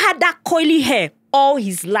 Michael had that coily hair all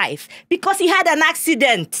his life because he had an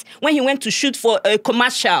accident when he went to shoot for a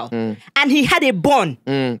commercial and he had a burn.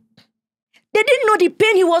 They didn't know the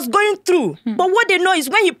pain he was going through. But what they know is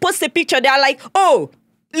when he posts a picture, they are like, oh,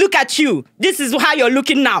 look at you. This is how you're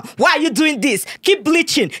looking now. Why are you doing this? Keep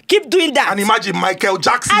bleaching. Keep doing that. And imagine Michael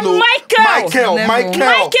Jackson. And Michael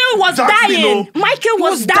was Jackson, dying. Michael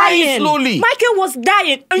was dying slowly. Michael was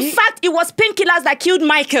dying. In fact, it was painkillers that killed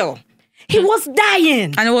Michael. He was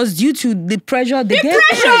dying. And it was due to the pressure they gave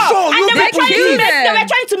Pressure. him. And they were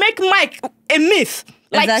trying to make Mike a myth.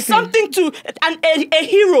 Like something to a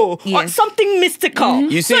hero or something mystical.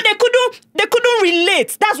 You see, so they couldn't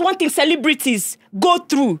relate. That's one thing celebrities go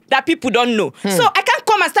through that people don't know. So I can't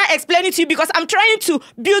come and start explaining to you because I'm trying to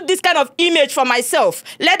build this kind of image for myself.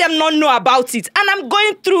 Let them not know about it. And I'm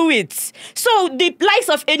going through it. So the likes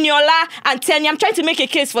of Eniola and Tenny, I'm trying to make a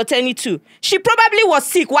case for Tenny too. She probably was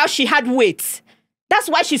sick while she had weight. That's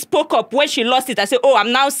why she spoke up when she lost it. I said, oh,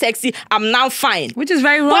 I'm now sexy. I'm now fine. Which is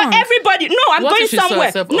very wrong. But everybody, no, I'm going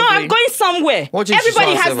somewhere. No, I'm going somewhere.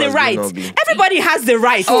 Everybody has the right. Everybody has the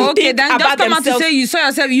right to think then about just come out to say you saw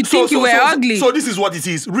yourself, you think you were ugly. So this is what it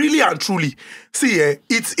is. Really and truly. See,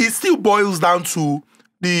 it still boils down to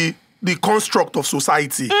the construct of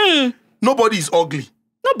society. Nobody is ugly.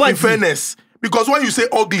 Nobody. In fairness. Because when you say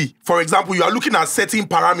ugly, for example, you are looking at certain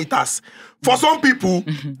parameters. For some people,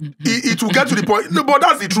 it will get to the point. No, but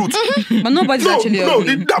that's the truth. But nobody's actually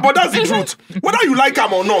ugly. No, but that's the truth. Whether you like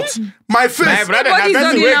him or not, my face. My brother, Nobody's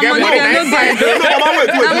ugly.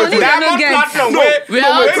 We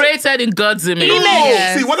are all created in God's image.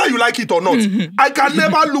 No, see, whether you like it or not, I can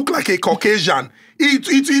never look like a Caucasian.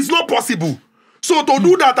 It is not possible. So to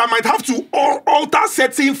do that, I might have to alter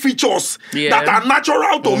certain features that are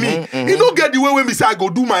natural to me. You don't get the way when we say I go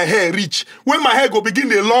do my hair rich. When my hair go begin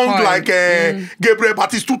the long like Gabriel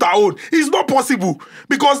Batistuta own. It's not possible.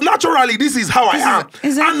 Because naturally, this is how I am.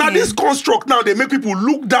 Exactly. And now this construct now, they make people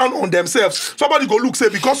look down on themselves. Somebody go look, say,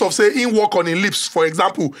 because of, say, in work on in lips, for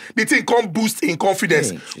example, the thing come boost in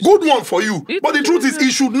confidence. Good one for you. But the truth is, it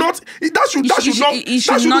should not, that should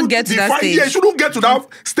not get to that stage. Yeah, it shouldn't get to that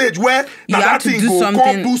stage where now that thing do go something.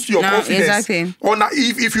 come boost your No, confidence. exactly. Or now,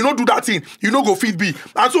 if you don't do that thing, you don't go fit be.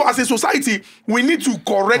 And so as a society, we need to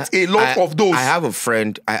correct a lot of those. I have a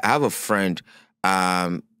friend.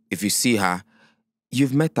 If you see her,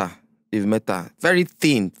 you've met her. Very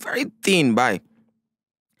thin, bye.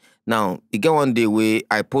 Now, you get one day where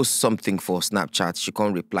I post something for Snapchat, she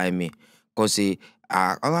can't reply me. Because say,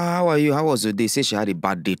 how are you? How was your day? Say she had a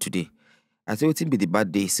bad day today. I said, what be the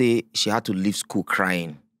bad day? Say she had to leave school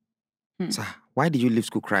crying. So, why did you leave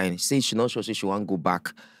school crying? She said she not sure, say she want to go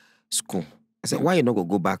back school. I said, why you not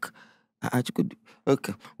go back? I could,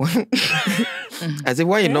 okay. I said,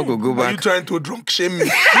 why you not go Are back? you trying to drunk shame me?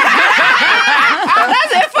 That's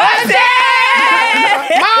a fun day.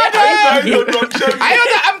 Are you trying to drunk shame me?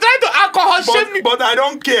 I'm trying to alcohol shame me. But I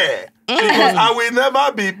don't care. Because I will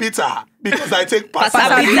never be bitter. Because I take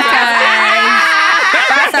Pasavitas.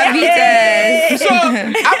 So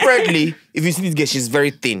apparently, if you see this girl, she's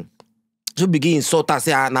very thin. So begin insult her,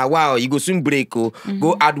 say, now wow, you go swim break, go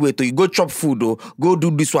add weight, you go chop food, go do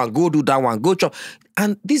this one, go do that one, go chop.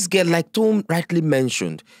 And this girl, like Tom rightly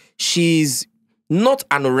mentioned, she's not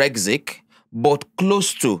anorexic, but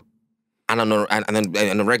close to an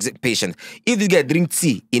anorexic patient. If this girl drink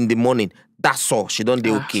tea in the morning, that's all. She don't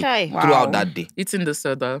do okay throughout that day. Eating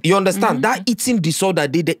disorder. You understand? That eating disorder,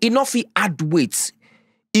 they enough add weight.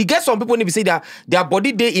 You get some people when they say that their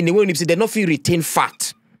body they in a way when they say they not feel retain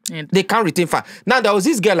fat. Yeah. They can't retain fat. Now there was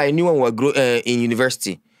this girl I knew when we were in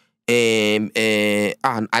university. I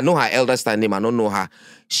know her elder sister name. I don't know her.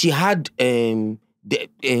 She had if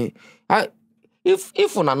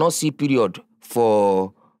on a not see period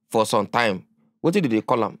for some time, what did they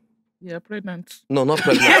call them? Yeah, pregnant. No, not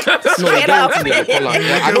pregnant. No, they don't what they call them.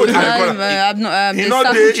 I know what they call them.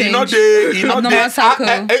 Abnormal cycle.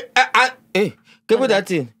 Give me that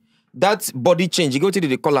thing. That body change. You go to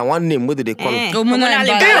the color. One name. What do they call it? Hormonal imbalance.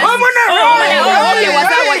 Okay, was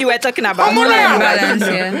that what you were talking about? Hormonal imbalance,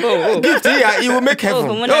 yeah. Gift, yeah, it will make heaven.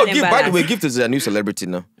 hormonal Gift, by the imbalance. way, Gift is a new celebrity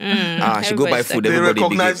now. She go buy food. They Everybody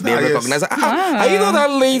recognize they her, yes. recognize her. Are you not that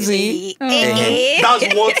lazy?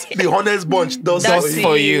 That's what the honest bunch does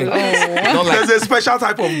For you. Not like, There's a special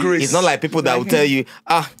type of grace. it's not like people that will tell you,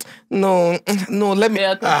 no, let me.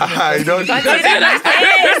 I don't.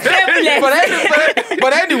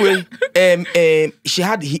 But anyway, she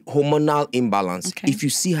had hormonal imbalance. Okay. If you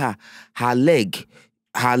see her leg,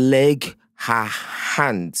 her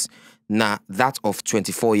hands, that of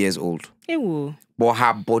 24 years old. Ew. But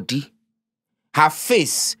her body, her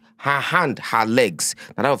face, her hand, her legs,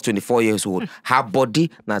 that of 24 years old. Her body,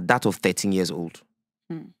 that of 13 years old.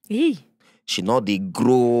 She not they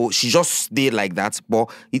grow. She just stay like that. But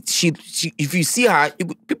she if you see her,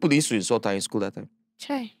 people used to insult her in school that time.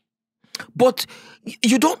 Chai. But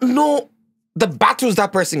you don't know the battles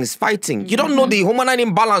that person is fighting. You don't know the hormonal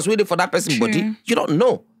imbalance waiting for that person's body. You don't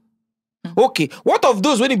know. Okay, what of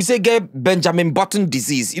those when you say get Benjamin Button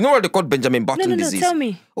disease? You know what they call Benjamin Button disease? No, tell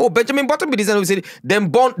me. Oh, Benjamin Button disease. We say them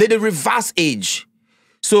born they reverse age,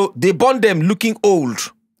 so they born them looking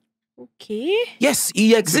old. Okay. Yes,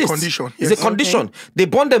 it exists. It's a condition. It's Yes. a condition. They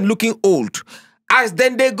born them looking old. As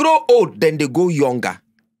then they grow old, then they go younger.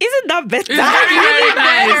 Isn't that better? It's very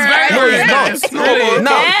nice. No, Very it's nice. not.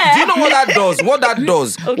 Now, do you know what that does? What that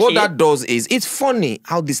does? Okay. What that does is, it's funny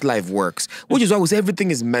how this life works, which is why we say everything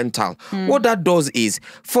is mental. What that does is,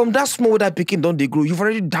 from that small that picking don't they grow, you've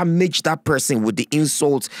already damaged that person with the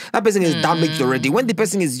insults. That person is damaged already. When the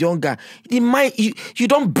person is younger, you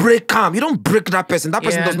don't break harm. You don't break that person. That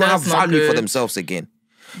person Yeah, does not have that's not value for good. themselves again.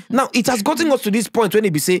 Now, it has gotten us to this point when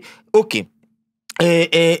it be say, okay,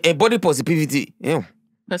 body positivity,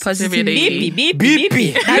 Positivity.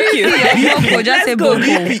 BP. Thank you. Boko, just say Boko.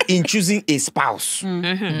 BP in choosing a spouse.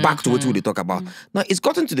 Back to what we talk about. Now, it's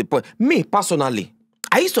gotten to the point. Me, personally,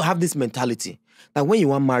 I used to have this mentality that when you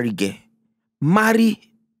want marry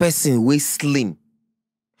person way slim.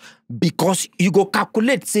 Because you go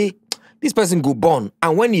calculate, say, this person go born,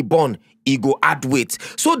 and when he born, he go add weight.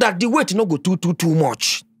 So that the weight not go too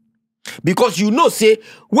much. Because you know, say,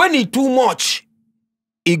 when he too much,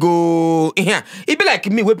 he go, yeah. It be like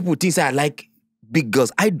me where people think say I like big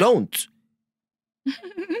girls. I don't.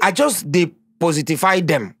 I just they positify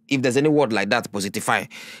them. If there's any word like that, positify.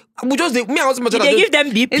 We just me I also They give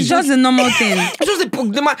them BP. It's just a normal thing. it's just the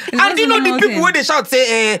and just you a know the normal people thing. where they shout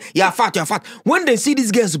say you're fat. When they see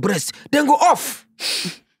this girl's breast, then go off.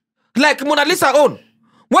 Like Monalisa own.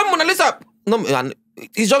 When Monalisa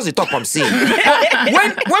it's just the top I'm saying.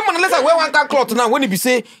 when Monalisa wear one cloth now, when he be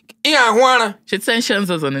say, she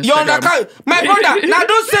tensions us on Instagram. you understand? My brother, now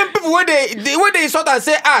those same people where they sort and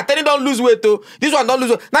say, Tenny don't lose weight too. This one don't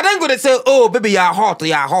lose weight. Now then go they say, oh baby, you're hot.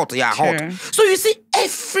 So you see,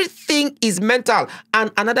 everything is mental.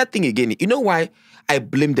 And another thing again, you know why I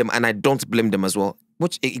blame them and I don't blame them as well?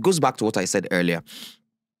 Which it goes back to what I said earlier.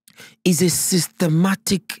 Is a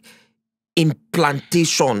systematic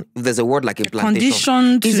implantation, if there's a word like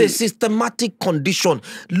implantation, is a systematic condition.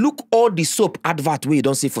 Look all the soap advert where you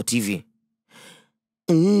don't see for TV.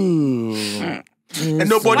 And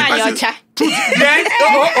nobody then,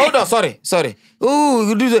 hold on, sorry. Oh,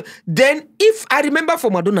 you do that. Then if I remember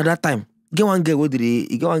from Madonna that time, get one girl with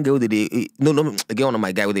the no, get one of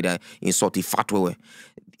my guy with the insult the fat way.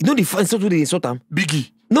 You know the insult with the insult them?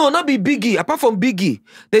 Biggie. No, not be Biggie. Apart from Biggie,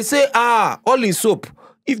 they say all in soap.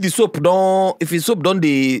 If the soap don't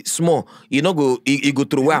the small, you know go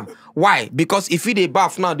through them. Why? Because if it a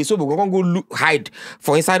bath now, the soap will go hide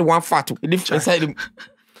for inside one fat inside.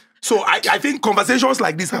 So I think conversations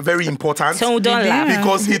like this are very important. So don't laugh.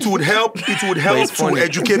 Because it would help to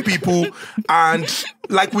educate people. And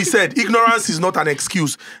like we said, ignorance is not an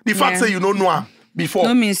excuse. The fact that you don't know before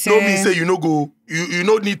no mean say you know go you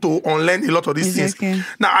don't need to unlearn a lot of these things.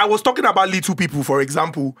 Now I was talking about little people, for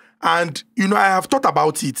example, and I have thought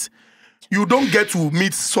about it. You don't get to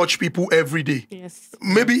meet such people every day. Yes.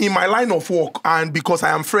 Maybe in my line of work, and because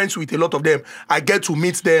I am friends with a lot of them, I get to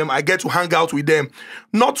meet them, I get to hang out with them.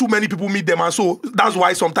 Not too many people meet them, and so that's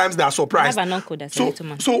why sometimes they are surprised. I have an uncle that's a little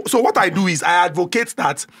man. So what I do is I advocate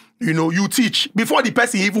that, you teach. Before the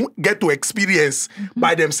person even get to experience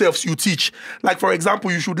by themselves, you teach. Like, for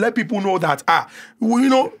example, you should let people know that,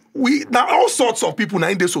 there are all sorts of people now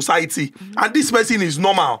in the society, and this person is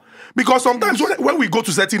normal. Because sometimes when we go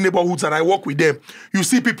to certain neighborhoods and I work with them, you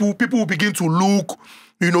see people begin to look,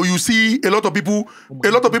 you see a lot of people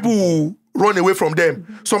who run away from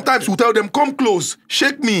them. Sometimes we tell them, come close,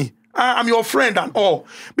 shake me, I'm your friend and all.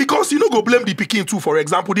 Because go blame the pikin too, for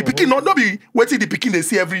example. The pikin not be waiting the pikin they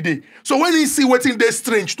see every day. So when he see waiting they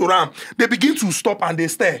strange to them, they begin to stop and they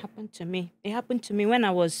stare. It happened to me when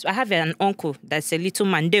I have an uncle that's a little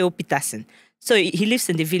man, Deo Peterson. So he lives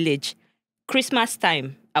in the village. Christmas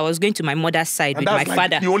time, I was going to my mother's side and with my that's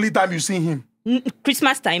father. The only time you see him.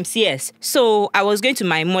 Christmas times, yes. So I was going to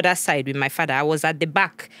my mother's side with my father. I was at the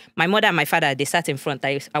back. My mother and my father, they sat in front.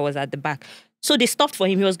 I was at the back. So they stopped for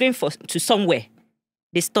him. He was going to somewhere.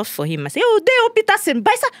 They stopped for him. I said, oh, Deo Peterson.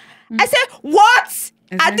 I said, what?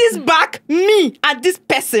 At this back, me and this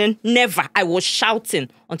person, never. I was shouting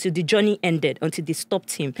until the journey ended, until they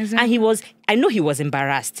stopped him. And I know he was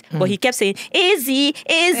embarrassed, but he kept saying, easy.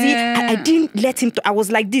 I didn't let him, I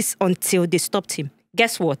was like this until they stopped him.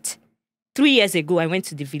 Guess what? 3 years ago, I went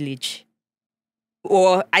to the village.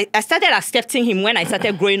 Or I started accepting him when I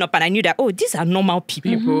started growing up, and I knew that, these are normal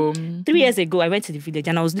people. 3 years ago, I went to the village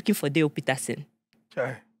and I was looking for Deo Peterson.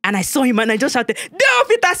 Okay. And I saw him and I just shouted, Deo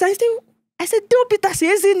Peterson. I said, Deo Peterson,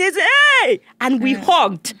 hey! And we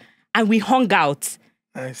hugged and we hung out.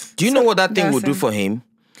 Nice. Do you know what that thing would do for him?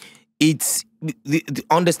 It's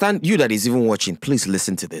understand, you that is even watching, please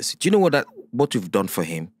listen to this. Do you know what you've done for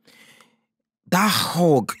him? That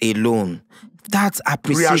hug alone, that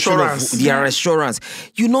appreciation of the reassurance.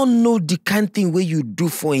 You don't know the kind of thing where you do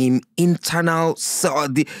for him internal,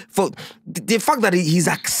 the fact that he's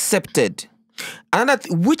accepted. Another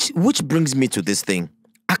which brings me to this thing.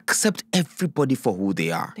 Accept everybody for who they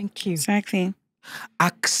are. Thank you. Exactly.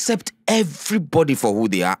 Accept everybody for who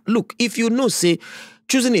they are. Look, if you know, say,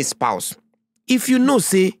 choosing a spouse, if you know,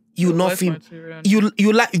 say, you not feel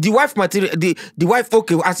you like the wife material, the wife,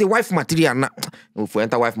 okay, I say wife material now. If we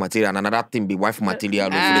enter wife material and another thing be wife material.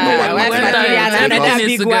 Everything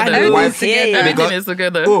is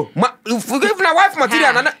together. Oh, if we give na wife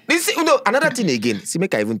material, another thing again. See,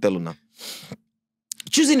 make I even tell you now.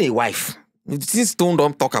 Choosing a wife. Since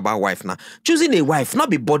don't talk about wife now. Choosing a wife, not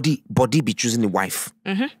be body be choosing a wife.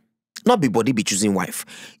 Not be body be choosing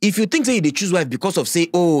wife. If you think say they choose wife because of say,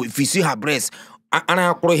 if you see her breast, and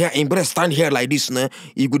I put here in breast stand here like this, nah,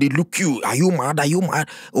 you go to look you. Are you mad?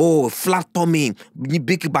 Oh, flat tummy,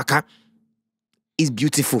 big back. Is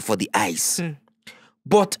beautiful for the eyes.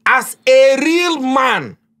 But as a real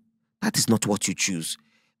man, that is not what you choose.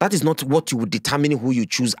 That is not what you would determine who you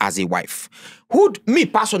choose as a wife. Me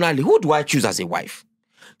personally, who do I choose as a wife?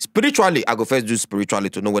 Spiritually, I go first do spiritually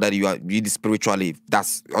to know whether you are really spiritually.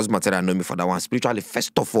 That's as material I know me for that one. Spiritually,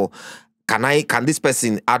 first of all, can this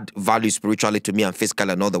person add value spiritually to me and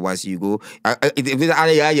physically, and otherwise you go to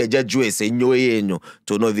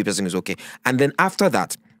know if the person is okay. And then after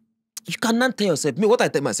that, you cannot tell yourself. Me, what I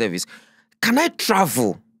tell myself is, can I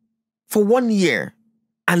travel for 1 year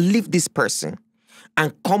and leave this person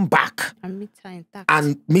and come back And meet her intact.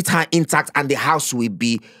 and meet her intact and the house will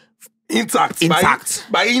be Intact. Intact.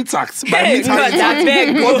 By intact. By Hey, meet God, her I intact.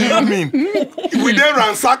 beg. What do you mean? We then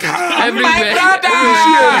ransack her. Everywhere. My brother!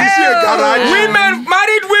 Is she a garage? Women,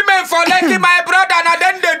 married women for Lekki, my brother, and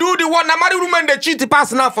then they do the one. Now married women, they cheat the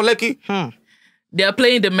pass now for Lekki. They are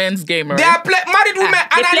playing the men's game, right? They are married women,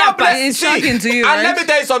 and they I play not a part. blame. It's shocking to you, And right? let me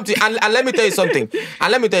tell you something. And let me tell you something.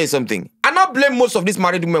 And let me tell you something. I not blame most of these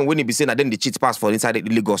married women when they be saying that then they cheat pass for inside the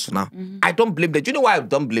Lagos now. I don't blame them. Do you know why I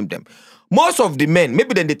don't blame them? Most of the men,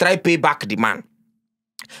 maybe then they try pay back the man.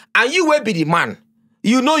 And you will be the man.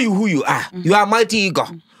 You know who you are. You are Mighty Eagle.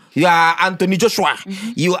 You are Anthony Joshua.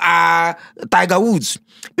 You are Tiger Woods.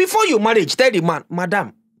 Before you marriage, tell the man,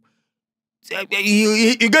 madam,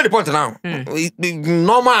 you get the point now.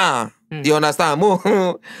 Normal. You understand?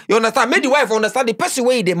 You understand? Make the wife understand the person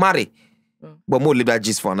way they marry. But more leave that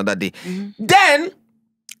gist for another day. Then,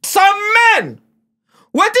 some men,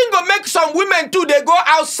 waiting go make some women too, they go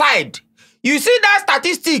outside. You see that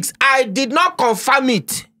statistics, I did not confirm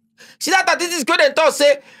it. See that statistics go and talk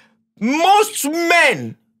say, most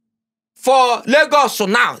men for Lagos so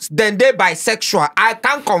now, then they bisexual. I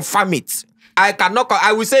can't confirm it. I cannot,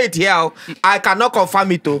 I will say it here. I cannot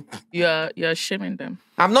confirm it though. You're shaming them.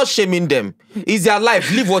 I'm not shaming them. It's their life.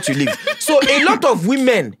 Live what you live. So a lot of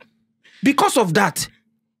women, because of that,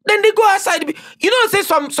 then they go outside. You know, say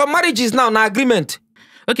some marriages now, na agreement.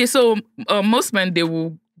 Okay, so most men they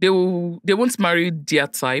won't marry their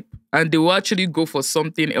type, and they will actually go for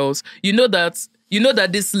something else. You know that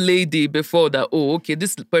this lady before that. Oh, okay,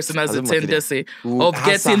 this person has a tendency of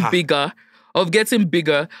getting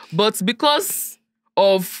bigger, but because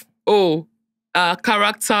of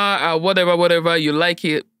character, whatever you like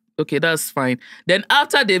it. Okay, that's fine. Then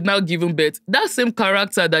after they've now given birth, that same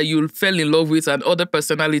character that you fell in love with and other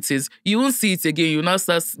personalities, you won't see it again. You now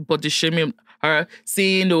start body shaming her,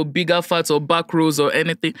 seeing bigger fat or back rows or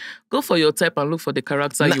anything. Go for your type and look for the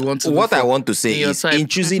character you want to. What I want to say in is, in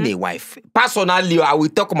choosing a wife, personally, I will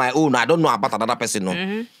talk my own. I don't know about another person.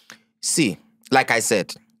 No. See, like I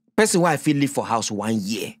said, person who I feel live for house 1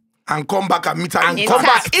 year. And come back and meet her And come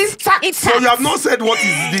back intact. So you have not said what is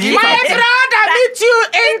the My intact. brother meet you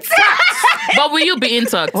intact. But will you be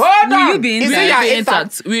intact? Hold on. you be Is intact? it Will your you be intact?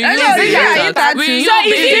 intact? Will you no, be yeah, intact? intact. Will So you is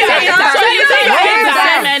be it your intact? intact? So you say Is it you your have the same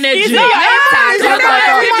intact? energy. Is it your intact? Is it your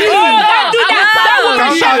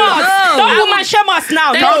Don't woman shame us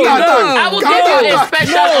now. Thank No, you. Counter no. I will give you a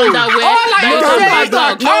special underwear.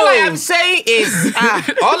 All I am saying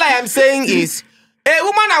is, a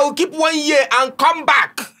woman I will keep 1 year and come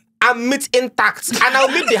back and meet intact, and I'll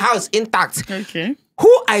meet the house intact. Okay.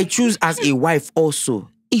 Who I choose as a wife also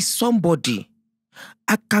is somebody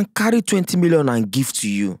I can carry 20 million and give to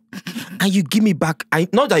you, and you give me back.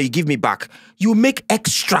 Not that you give me back, you make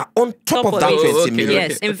extra on top of that 20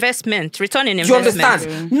 million. Yes, investment, return in You investment.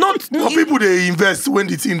 understand? Not People they invest when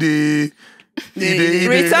the thing they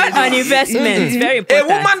Return on investment is very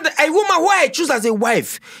important. a woman who I choose as a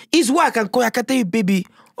wife is who I can call. I can tell you, baby,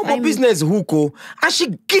 my business hook, and she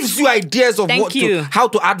gives you ideas of how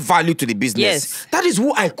to add value to the business. Yes. That is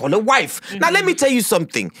who I call a wife. Now let me tell you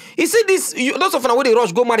something. You see this, lots of when they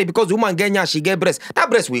rush go marry because the woman get she get breast. That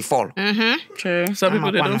breast will fall. True. Some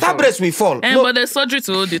people they don't. That breast will fall. But there's surgery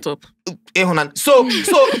to hold it up. So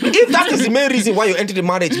if that is the main reason why you enter the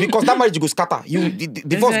marriage, because that marriage go scatter, the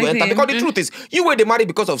divorce go enter. Because the truth is, you were the married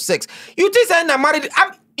because of sex. You think saying married,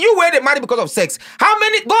 you were the married because of sex. How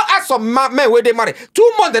many? Go ask some men where they married.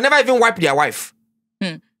 2 months they never even wipe their wife. Do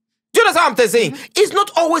you understand what I'm saying? It's not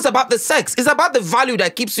always about the sex. It's about the value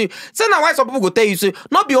that keeps you. So now why some people go tell you, say,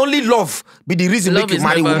 not be only love be the reason Love make you is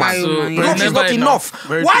marry never woman. so- Love is never not enough.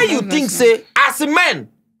 Very Why true. you think, say, as men,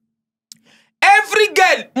 every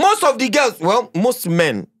girl, most of the girls, well, most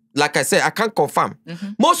men, like I said, I can't confirm.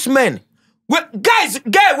 Most men, guys,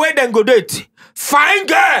 girl where then go date, fine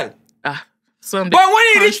girl. Some But when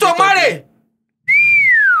he reach to marry, they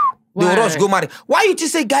Why? rush go marry. Why you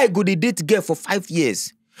just say guy go dey date girl for 5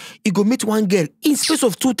 years? He go meet one girl in space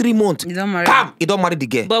of 2-3 months. You don't marry. Bam, he don't marry the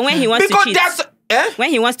girl. But when he wants because to cheat, that's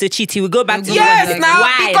when he wants to cheat, he will go back to yes the now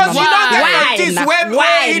why? because you don't get Why? some things Why?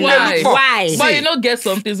 where he dey look for. Why? But you don't get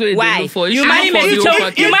some things where you Why? look for. You should marry look for me, the whole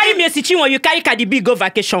package. you marry me, Sichi, when you carry Cardi B go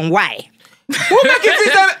vacation. Why? Who make you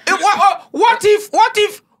feel say, what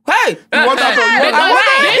if? Hey, You want that Because, from you know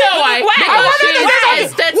why? Why? Because she's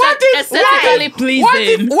aesthetically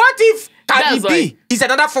pleasing. What if Cardi That's why. B is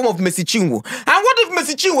another form of Messi Chinwo? And what if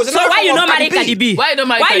messaging was So why you not marry Cardi B? Why you don't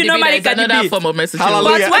marry Why Cardi you not B? marry There's Cardi another B? form of messaging.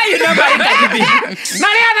 Hallelujah. But why you not marry Cardi B?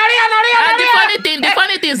 And the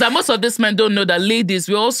funny thing is that most of these men don't know that ladies,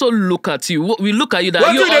 we also look at you. We look at you that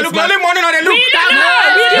What you do they look? husband. Only money, not they look. We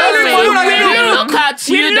look at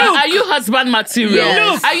you that are you husband material?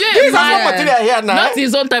 Yes. Are you a This man? husband material here now. Not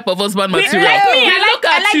his own type of husband material. like me, We I look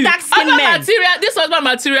at like you. dark-skinned Husband men. material, this husband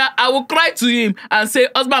material, I will cry to him and say,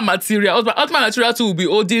 husband material. Husband material too will be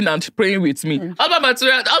holding and praying with me. Husband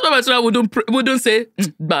material wouldn't say,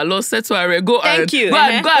 Balo, settle her, go Thank you. go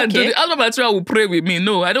and do Okay. the husband material will pray with me.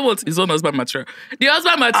 No, I don't want his own husband material. The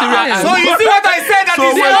husband material. So you see what I said? That So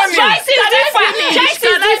is wait. ironic. Choice is different. Choice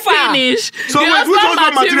is different. Finish. So The wait, which husband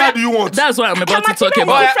husband material do you want? That's what I'm about to talk material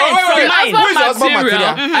about. is different from wait, mine. who is your husband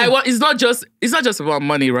material, material? I want. It's not just about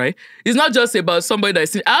money, right? It's not just about somebody that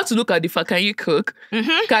is. I have to look at the fact. Can you cook?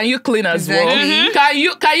 Can you clean as well?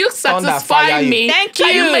 Can you satisfy fire me? Thank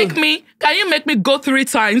Can you. you make me go 3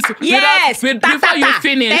 times Yes. before you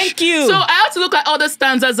finish? Thank you. So I have to look at other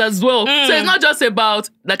standards as well. So it's not just about,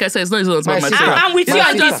 like I said, it's not just about My material. sister. I'm with It's you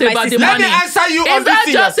not on just this, my about the sister. Let money. me answer you on It's this not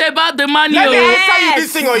thing. just about the money. Let me oh. answer you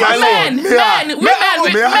this thing on your Men, own. men, women,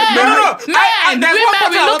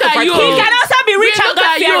 we look at you. He can also be rich and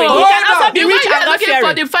God fearing. He can also be rich and God looking for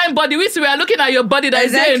fearing. the fine body. We are looking at your body that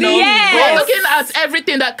is there Exactly. enough. Yes. We're looking at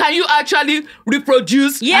everything that can you actually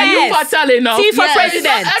reproduce? Are you Yes. fertile enough? See for Yes.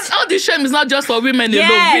 president. All this shame is not just for women Yes.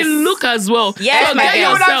 alone. We look as well. Yes, So my get dear.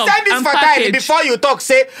 You would have yourself said this and fertile package. before you talk.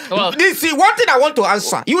 Say, Well. see, one thing I want to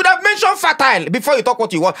answer. You would have mentioned fertile before you talk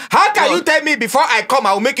what you want. How can Well. you tell me before I come,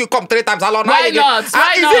 I will make you come 3 times? Why not? Why Is not?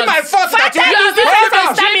 it my fault that you Fertile is different from Hold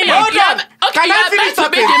on. stamina. Hold on. Okay, Can you I are finish meant to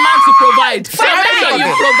be talking? the man to provide. So Can I make finish sure you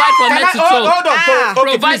talking? provide from Can head I- to hold toe. on. Okay,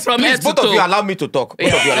 Provide please, from please, head to both of you toe. allow me to talk. Both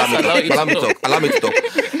Yeah, of you allow me let's to allow talk. you Allow me to to talk. Allow me to talk.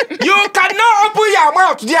 You cannot open your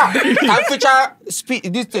mouth there. Can feature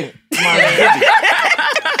this thing.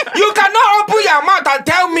 You cannot open your mouth and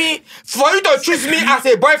tell me for you to choose me as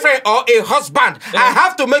a boyfriend or a husband. I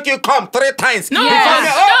have to make you come 3 times. No, Before yes. me-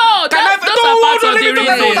 No, can those are part of the let me talk.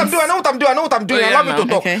 I know what I'm reasons. doing. I know what I'm doing. Oh, yeah, Allow me to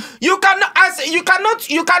now. talk. Okay.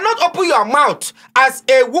 You cannot open your mouth as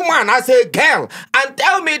a woman, as a girl, and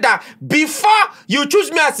tell me that before you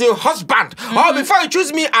choose me as a husband or before you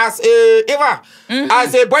choose me as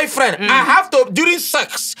as a boyfriend, I have to during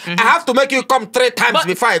sex, I have to make you come 3 times But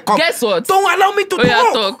before I come. guess what? Don't allow me to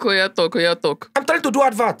talk. Oh yeah, talk. I'm trying to do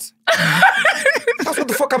adverts. That's what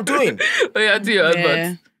the fuck I'm doing. Oh yeah, do your Yeah.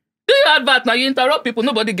 advert. Do your advert now. You interrupt people.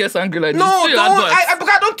 Nobody gets angry like No, this. Do your don't. advert.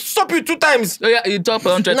 I don't stop you 2 times. Oh yeah, you talk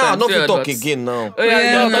 100 Nah, times. not Do your to talk advert. again now. Oh yeah,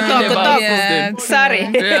 Yeah, you're talking no, about yeah. something. Sorry.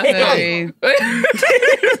 Yeah. Sorry.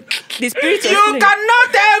 The spirit of You sleep. cannot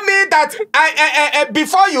tell me that I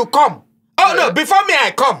before you come. Oh no, before me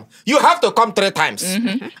I come. You have to come 3 times.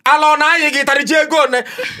 Alona, you get a Diego. Now,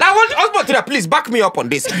 husband, please back me up on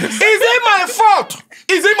this. Is it my fault?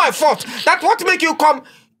 Is it my fault that what make you come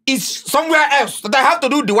is somewhere else that I have to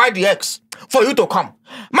do divide the X for you to come?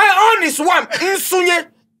 My own is one. Insunye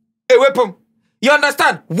a weapon. You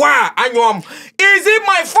understand? Why? Is it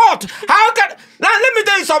my fault? How can now? Let me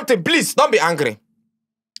tell you something. Please don't be angry.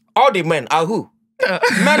 All the men are who?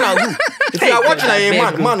 Men are who? If you are watching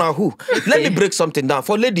a man are who? Let me break something down.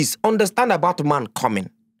 For ladies, understand about man coming.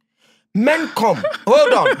 Men come.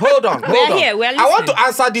 Hold on. We're here, we're I want listening. to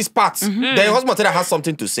answer these parts. The husband has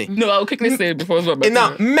something to say. No, I'll quickly say it before.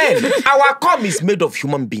 Now, men, our come is made of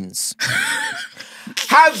human beings.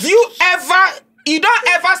 Have you ever... You don't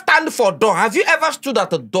ever stand for door. Have you ever stood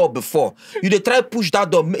at a door before? You dey try push that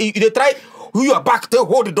door. You dey try who you are back to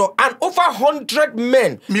hold the door. And over 100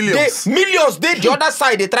 men, Millions. they the other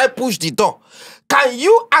side, they try push the door. Can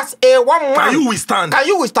you, as a one man... Can you withstand? Can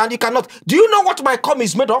you withstand? You cannot. Do you know what my cum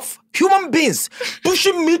is made of? Human beings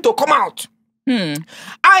pushing me to come out.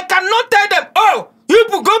 I cannot tell them, oh,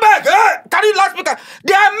 people go back. Can you last speaker?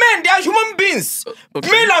 They are men, they are human beings. Okay.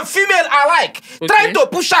 Male and female alike. Okay. Trying to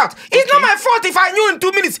push out. It's not my fault if I knew in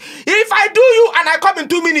 2 minutes. If I do you and I come in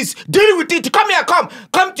 2 minutes, deal with it. Come here, come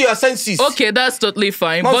to your senses. Okay, that's totally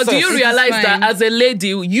fine. But do Nonsense. you It is realize that fine. as a lady,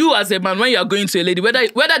 you as a man, when you are going to a lady, whether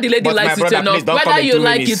the lady But my likes it brother, or not, please don't come whether in you 2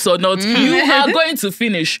 like minutes. it or not, you are going to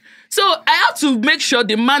finish. So I have to make sure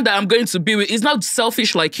the man that I'm going to be with is not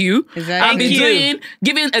selfish like you. Exactly. And Thank you.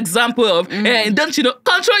 giving example of, don't you know,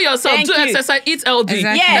 control yourself, Thank do you. exercise, eat healthy.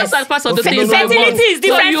 Exactly. Yes. That's part of the Okay. things I want. Fertility is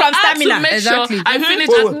different so you from have stamina. to make Exactly. sure I finish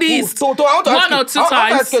Wait, at least so I want to ask 1 or you- 2 I want to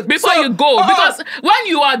times ask you- before so- you go. Because when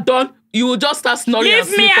you are done, you will just start snoring Leave and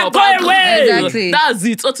sleep me and up. go away. Exactly. That's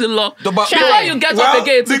it. Otilo. The ba- Before you get up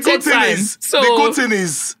again, the to good take thing time. is, So the good thing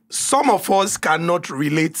is, some of us cannot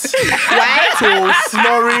relate to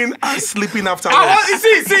snoring and sleeping after I work. want, you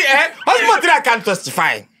see, husband I can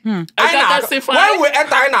testify. When we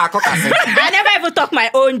enter in our caucus. I never even talk my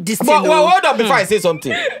own distance. But hold on before I say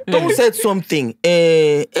something. Don't say something.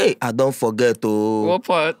 Hey, I don't forget What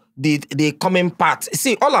part? the common part.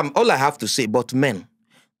 See, all I have to say, but men,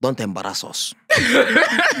 don't embarrass us.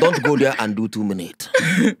 Don't go there and do 2 minutes.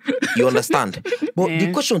 You understand? But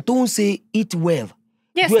the question, don't say eat well.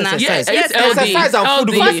 Yes, do nah. exercise. Yes, Exercise and food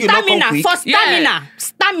will make you not come quick. For stamina.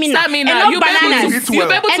 Stamina. You'll be able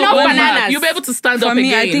to hold bananas. back. You'll be able to stand up For me,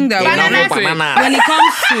 again. I think that when it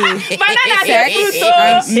comes to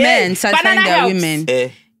Bananas. men satisfying Banana their helps.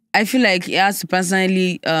 women, I feel like it has to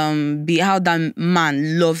personally be how that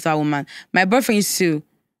man loves that woman. My boyfriend used to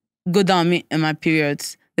go down on me in my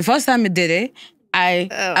periods. The first time he did it,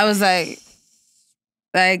 I was like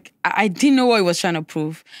I didn't know what he was trying to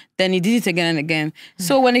prove. Then he did it again and again.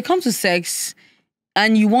 So when it comes to sex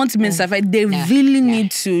and you want men to satisfy, they really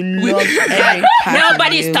need to love every part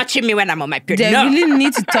Nobody's of you. touching me when I'm on my period. They No. really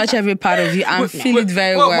need to touch every part of you and feel it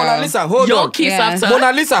very well. Monalisa, hold Your on. kiss Yes. after.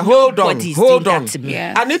 Monalisa, hold on. Nobody's Hold doing on. that to me.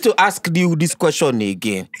 Yeah. I need to ask you this question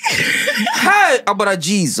again. Hi, Abara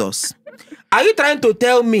Jesus. Are you trying to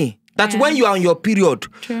tell me that when you are on your period,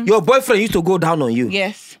 your boyfriend used to go down on you?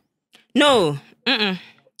 Yes. No.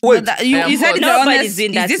 Wait. You said it's Nobody's honest.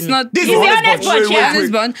 doing that Is this to me. not This is is the honest honest bunch. bunch? Wait, Yeah, wait,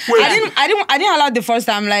 honest bunch. wait. I didn't allow it the first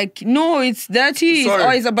time. Like, no, it's dirty. Sorry.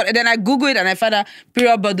 It's always but then I Google it and I found out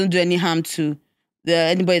period blood don't do any harm to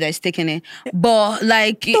anybody that's taking it. But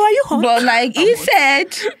like, are you hot? but like he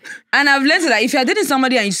said, and I've learned that if you're dating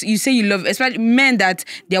somebody and you say you love, especially men that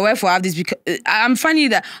their wife will have this, because I'm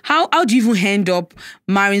finding that how do you even end up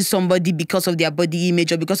marrying somebody because of their body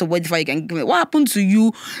image or because of what you can give? What happened to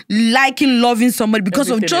you liking, loving somebody because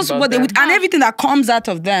Everything of just about what they them. would and everything that comes out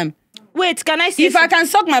of them? Wait, can I see? If I can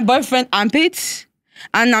suck my boyfriend armpit,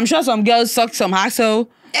 and I'm sure some girls suck some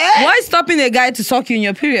hassle, why stopping a guy to suck you in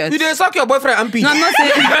your period? You didn't suck your boyfriend and pee. No, I'm not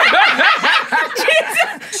saying.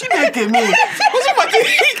 She make me.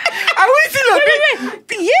 Are we still on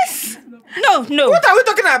pee? Yes. No. What are we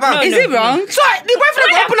talking about? No, Is it wrong? So the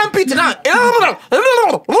boyfriend go open and pee now.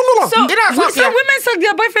 So women suck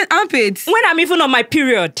their boyfriend armpits. When I'm even on my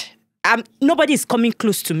period, nobody is coming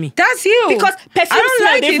close to me. That's you. Because perfume I don't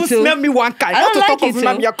smell, like they it even too. smell me one kind. I Not don't to like talk it of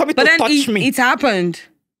women, too. you're coming But to then touch me. it happened.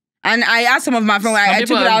 And I asked some of my friends, I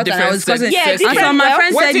people took it have out and I was different discussing. Yeah, and some of different my well.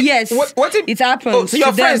 friends said yes. It happened. Oh, so your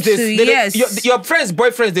to them friends, too, yes. your friends'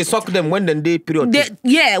 boyfriends, they suck them when they period.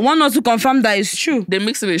 Yeah, one or to confirm that it's true. They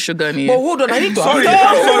mix it with sugar in But it. hold on, I need to Sorry,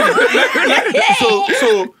 ask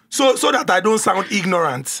sorry. So that I don't sound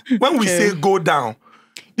ignorant. When we say go down,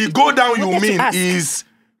 the go down you wanted to mean ask. is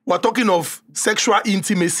we're talking of sexual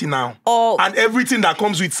intimacy now, Oh. and everything that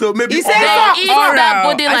comes with. So maybe He said oral. They eat that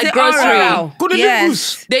body I like said grocery. oral. Couldn't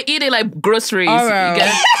Yes. They eat it like groceries. Oral. You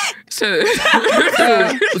get? So,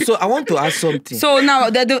 So I want to ask something. So now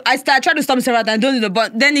I tried to stop several times, don't do the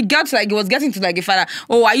but then it got to like it was getting to like a father.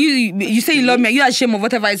 Oh, are you say you love me? Are you ashamed of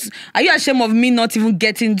whatever are you ashamed of me not even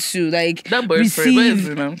getting to like that boyfriend, where is receive?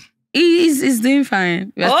 it now? He's doing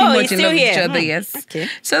fine. We're Oh, still he's much in still love with each here. other, Hmm. yes. Okay.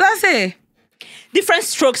 So that's it. Different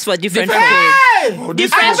strokes for different Different people. Oh,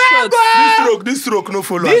 this Different stroke, strokes. this stroke no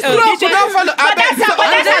follow. This us. stroke, you don't follow. But that's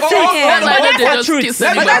not truth. Kiss But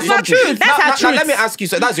anybody. that's not truth. That's Now, our now, truth. let me ask you.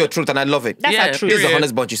 So that's your truth, and I love it. That's Yeah, our truth. This is the period.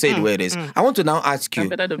 honest bunch. You say it the way it is. I want to now ask you,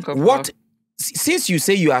 better don't come what, out. since you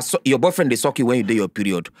say you are your boyfriend they suck you when you do your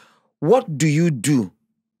period, what do you do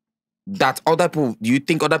that other people? Do you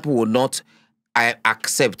think other people will not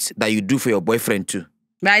accept that you do for your boyfriend too?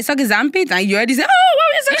 But I suck his armpit and you already say, oh,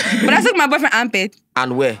 what is it? But I suck my boyfriend armpit.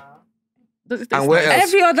 And where? Does it taste And where nice? else?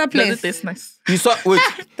 Every other Does it place. taste nice? You saw wait.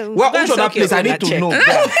 Go Which and other suck your place I own need and to check. know?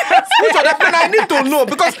 Which other place I need to know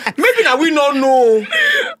because maybe now we don't know.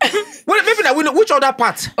 Well, maybe now we know which other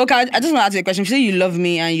part. Okay, I just want to ask you a question. If you say you love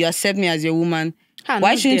me and you accept me as your woman,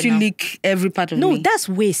 why shouldn't you lick every part of me? No, that's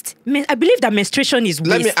waste. I believe that menstruation is waste.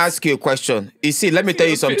 Let me ask you a question. You see, let me tell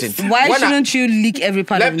you something. Why When I- shouldn't you lick every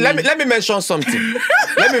part of me? let me mention something.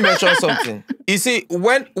 Let me mention something. You see,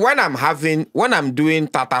 when I'm doing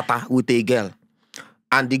ta with a girl,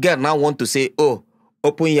 and the girl now want to say, oh,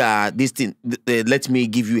 open your this thing, let me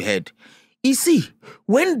give you head. You see,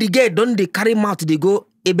 when the girl don't they carry mouth, they go,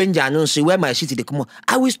 Ebenja and she wear my shit, they come on.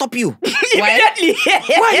 I will stop you. Immediately.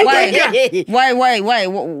 Why?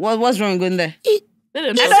 What's wrong going there?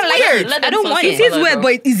 Let them I sauce- don't like let it. them I don't sauce want your it. It is salad weird, now.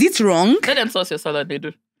 but is it wrong? Let them sauce your salad, they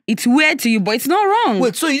do. It's weird to you, but it's not wrong.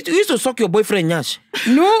 Wait, so you used to suck your boyfriend, Nyash?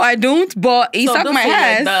 No, I don't, but he So sucked don't my say like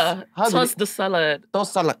ass. that. How do Toss you- the salad.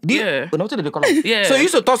 Toss salad. Yeah. What did they call it? Yeah. So you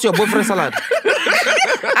used to toss your boyfriend salad?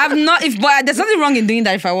 I've not, but there's nothing wrong in doing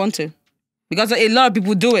that if I want to. Because a lot of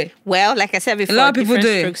people do it. Well, like I said before, A lot of people different do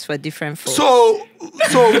it. strokes for different folks. So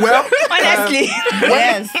well, honestly,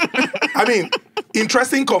 Yes. I mean,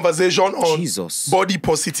 interesting conversation on Jesus. body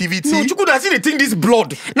positivity. No, you could have seen the thing. This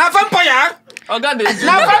blood. Now vampire.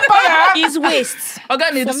 his waist.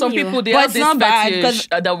 Organic. Some me, people they But have it's this not bad, fetish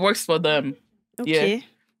that works for them. Okay.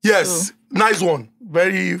 Yes, nice one.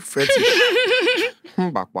 Very fetish.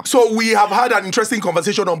 So we have had an interesting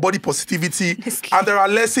conversation on body positivity, and there are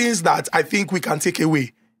lessons that I think we can take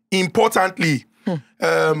away. Importantly,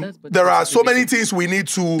 there are so many things we need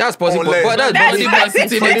to That's possible. unlearn. But that's Body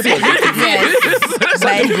positivity. positivity.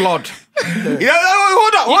 Sucking blood. Yeah,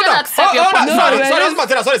 hold on. accept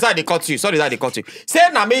your Sorry, they cut you. Sorry, they cut you. Say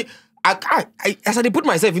now me, I as I put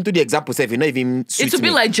myself into the example, say, you not even sweet It would be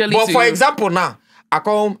me. like jelly But to for you. example now, I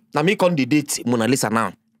come the date Monalisa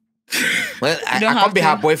now. Well, I don't can't have be to.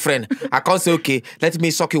 her boyfriend. I can't say, okay, let me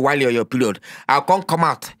suck you while you're your period. I can't come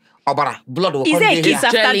out. Obara, blood will Is come there a there kiss here.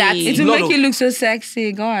 after Jelly. that? It will Blood make you look so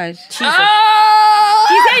sexy. God. Is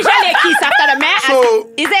there usually a kiss after the man? So-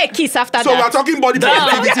 Is there a kiss after So we're that? talking body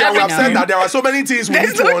positivity, and we have said that there are so many things we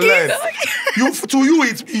need to unlearn. To you,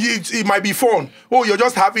 it might be fun. Oh, you're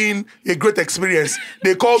just having a great experience.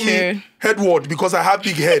 They call me headward because I have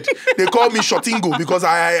big head. They call me shortingo because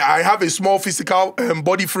I have a small physical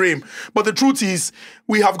body frame. But the truth is,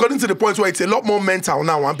 we have gotten to the point where it's a lot more mental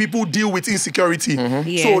now, and people deal with insecurity. So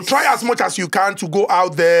Yes. try as much as you can to go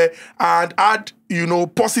out there and add,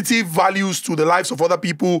 positive values to the lives of other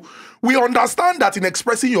people. We understand that in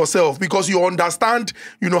expressing yourself, because you understand,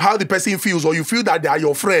 how the person feels, or you feel that they are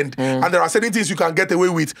your friend, and there are certain things you can get away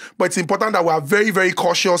with. But it's important that we are very, very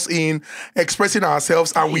cautious in expressing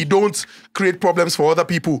ourselves, and we don't create problems for other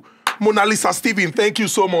people. Monalisa, Stephen, thank you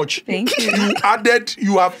so much. Thank you.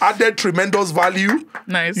 You have added tremendous value.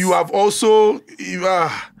 Nice. You have also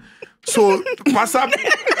so Pastor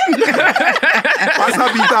Bitas.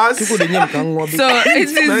 So it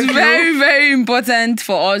is Thank you. very, very important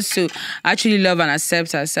for us to actually love and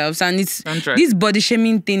accept ourselves. And Andra. this body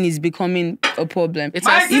shaming thing is becoming a problem. It's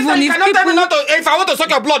My as- sister, you cannot tell me not to. If I want to suck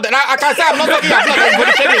your blood, then I can say I'm not sucking your blood. I'm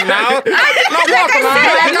body shaming now. I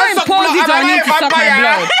did not impose it on him to suck my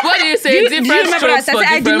blood. What do you say? Do you Different remember strokes I said for I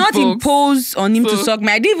did different not folks. impose on him to So- suck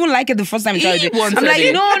me. I didn't even like it the first time he tried He it. wanted I'm like,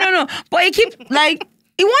 it. no. But he kept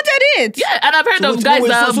he wanted it. Yeah, and I've heard So of wait, guys wait,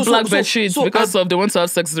 that so- have so- black so- bed sheets so- because of they want to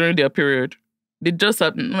have sex during their period. They just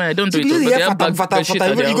have, I don't do it, You but they have black bed sheets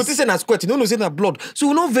at their go house. to say na squirt. You don't know say na blood. So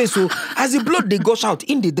we no vex. So as the blood they gush out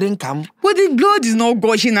in the drain cam. But the blood is not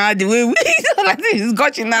gushing out the way it's not like it's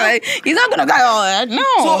gushing out. Like, he's not gonna go. No.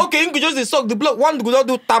 So okay, you could just dey suck the blood. One go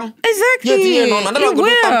do tam. Exactly. Yeah, no, another one go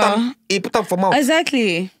do tam will. tam. He put tam for mouth.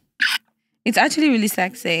 Exactly. It's actually really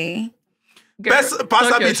sexy. Best Talk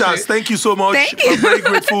Pastor your Bitas, shit. thank you so much. Thank you. I'm very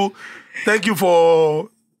grateful. Thank you for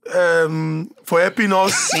helping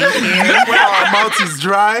us when our mouth is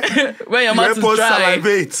dry. When your You mouth help us is dry.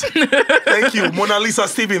 salivate. Thank you. Monalisa,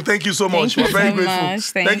 Stephen, thank you so much. Thank We're you very so grateful. much.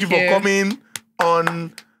 Thank you for you. coming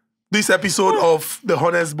on this episode of The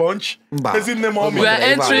Honest Bunch. Mba. Is it name on me? We are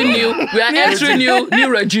entering new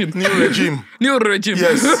regime. New regime. New regime.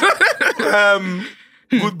 Yes.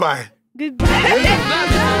 Goodbye.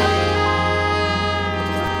 Goodbye.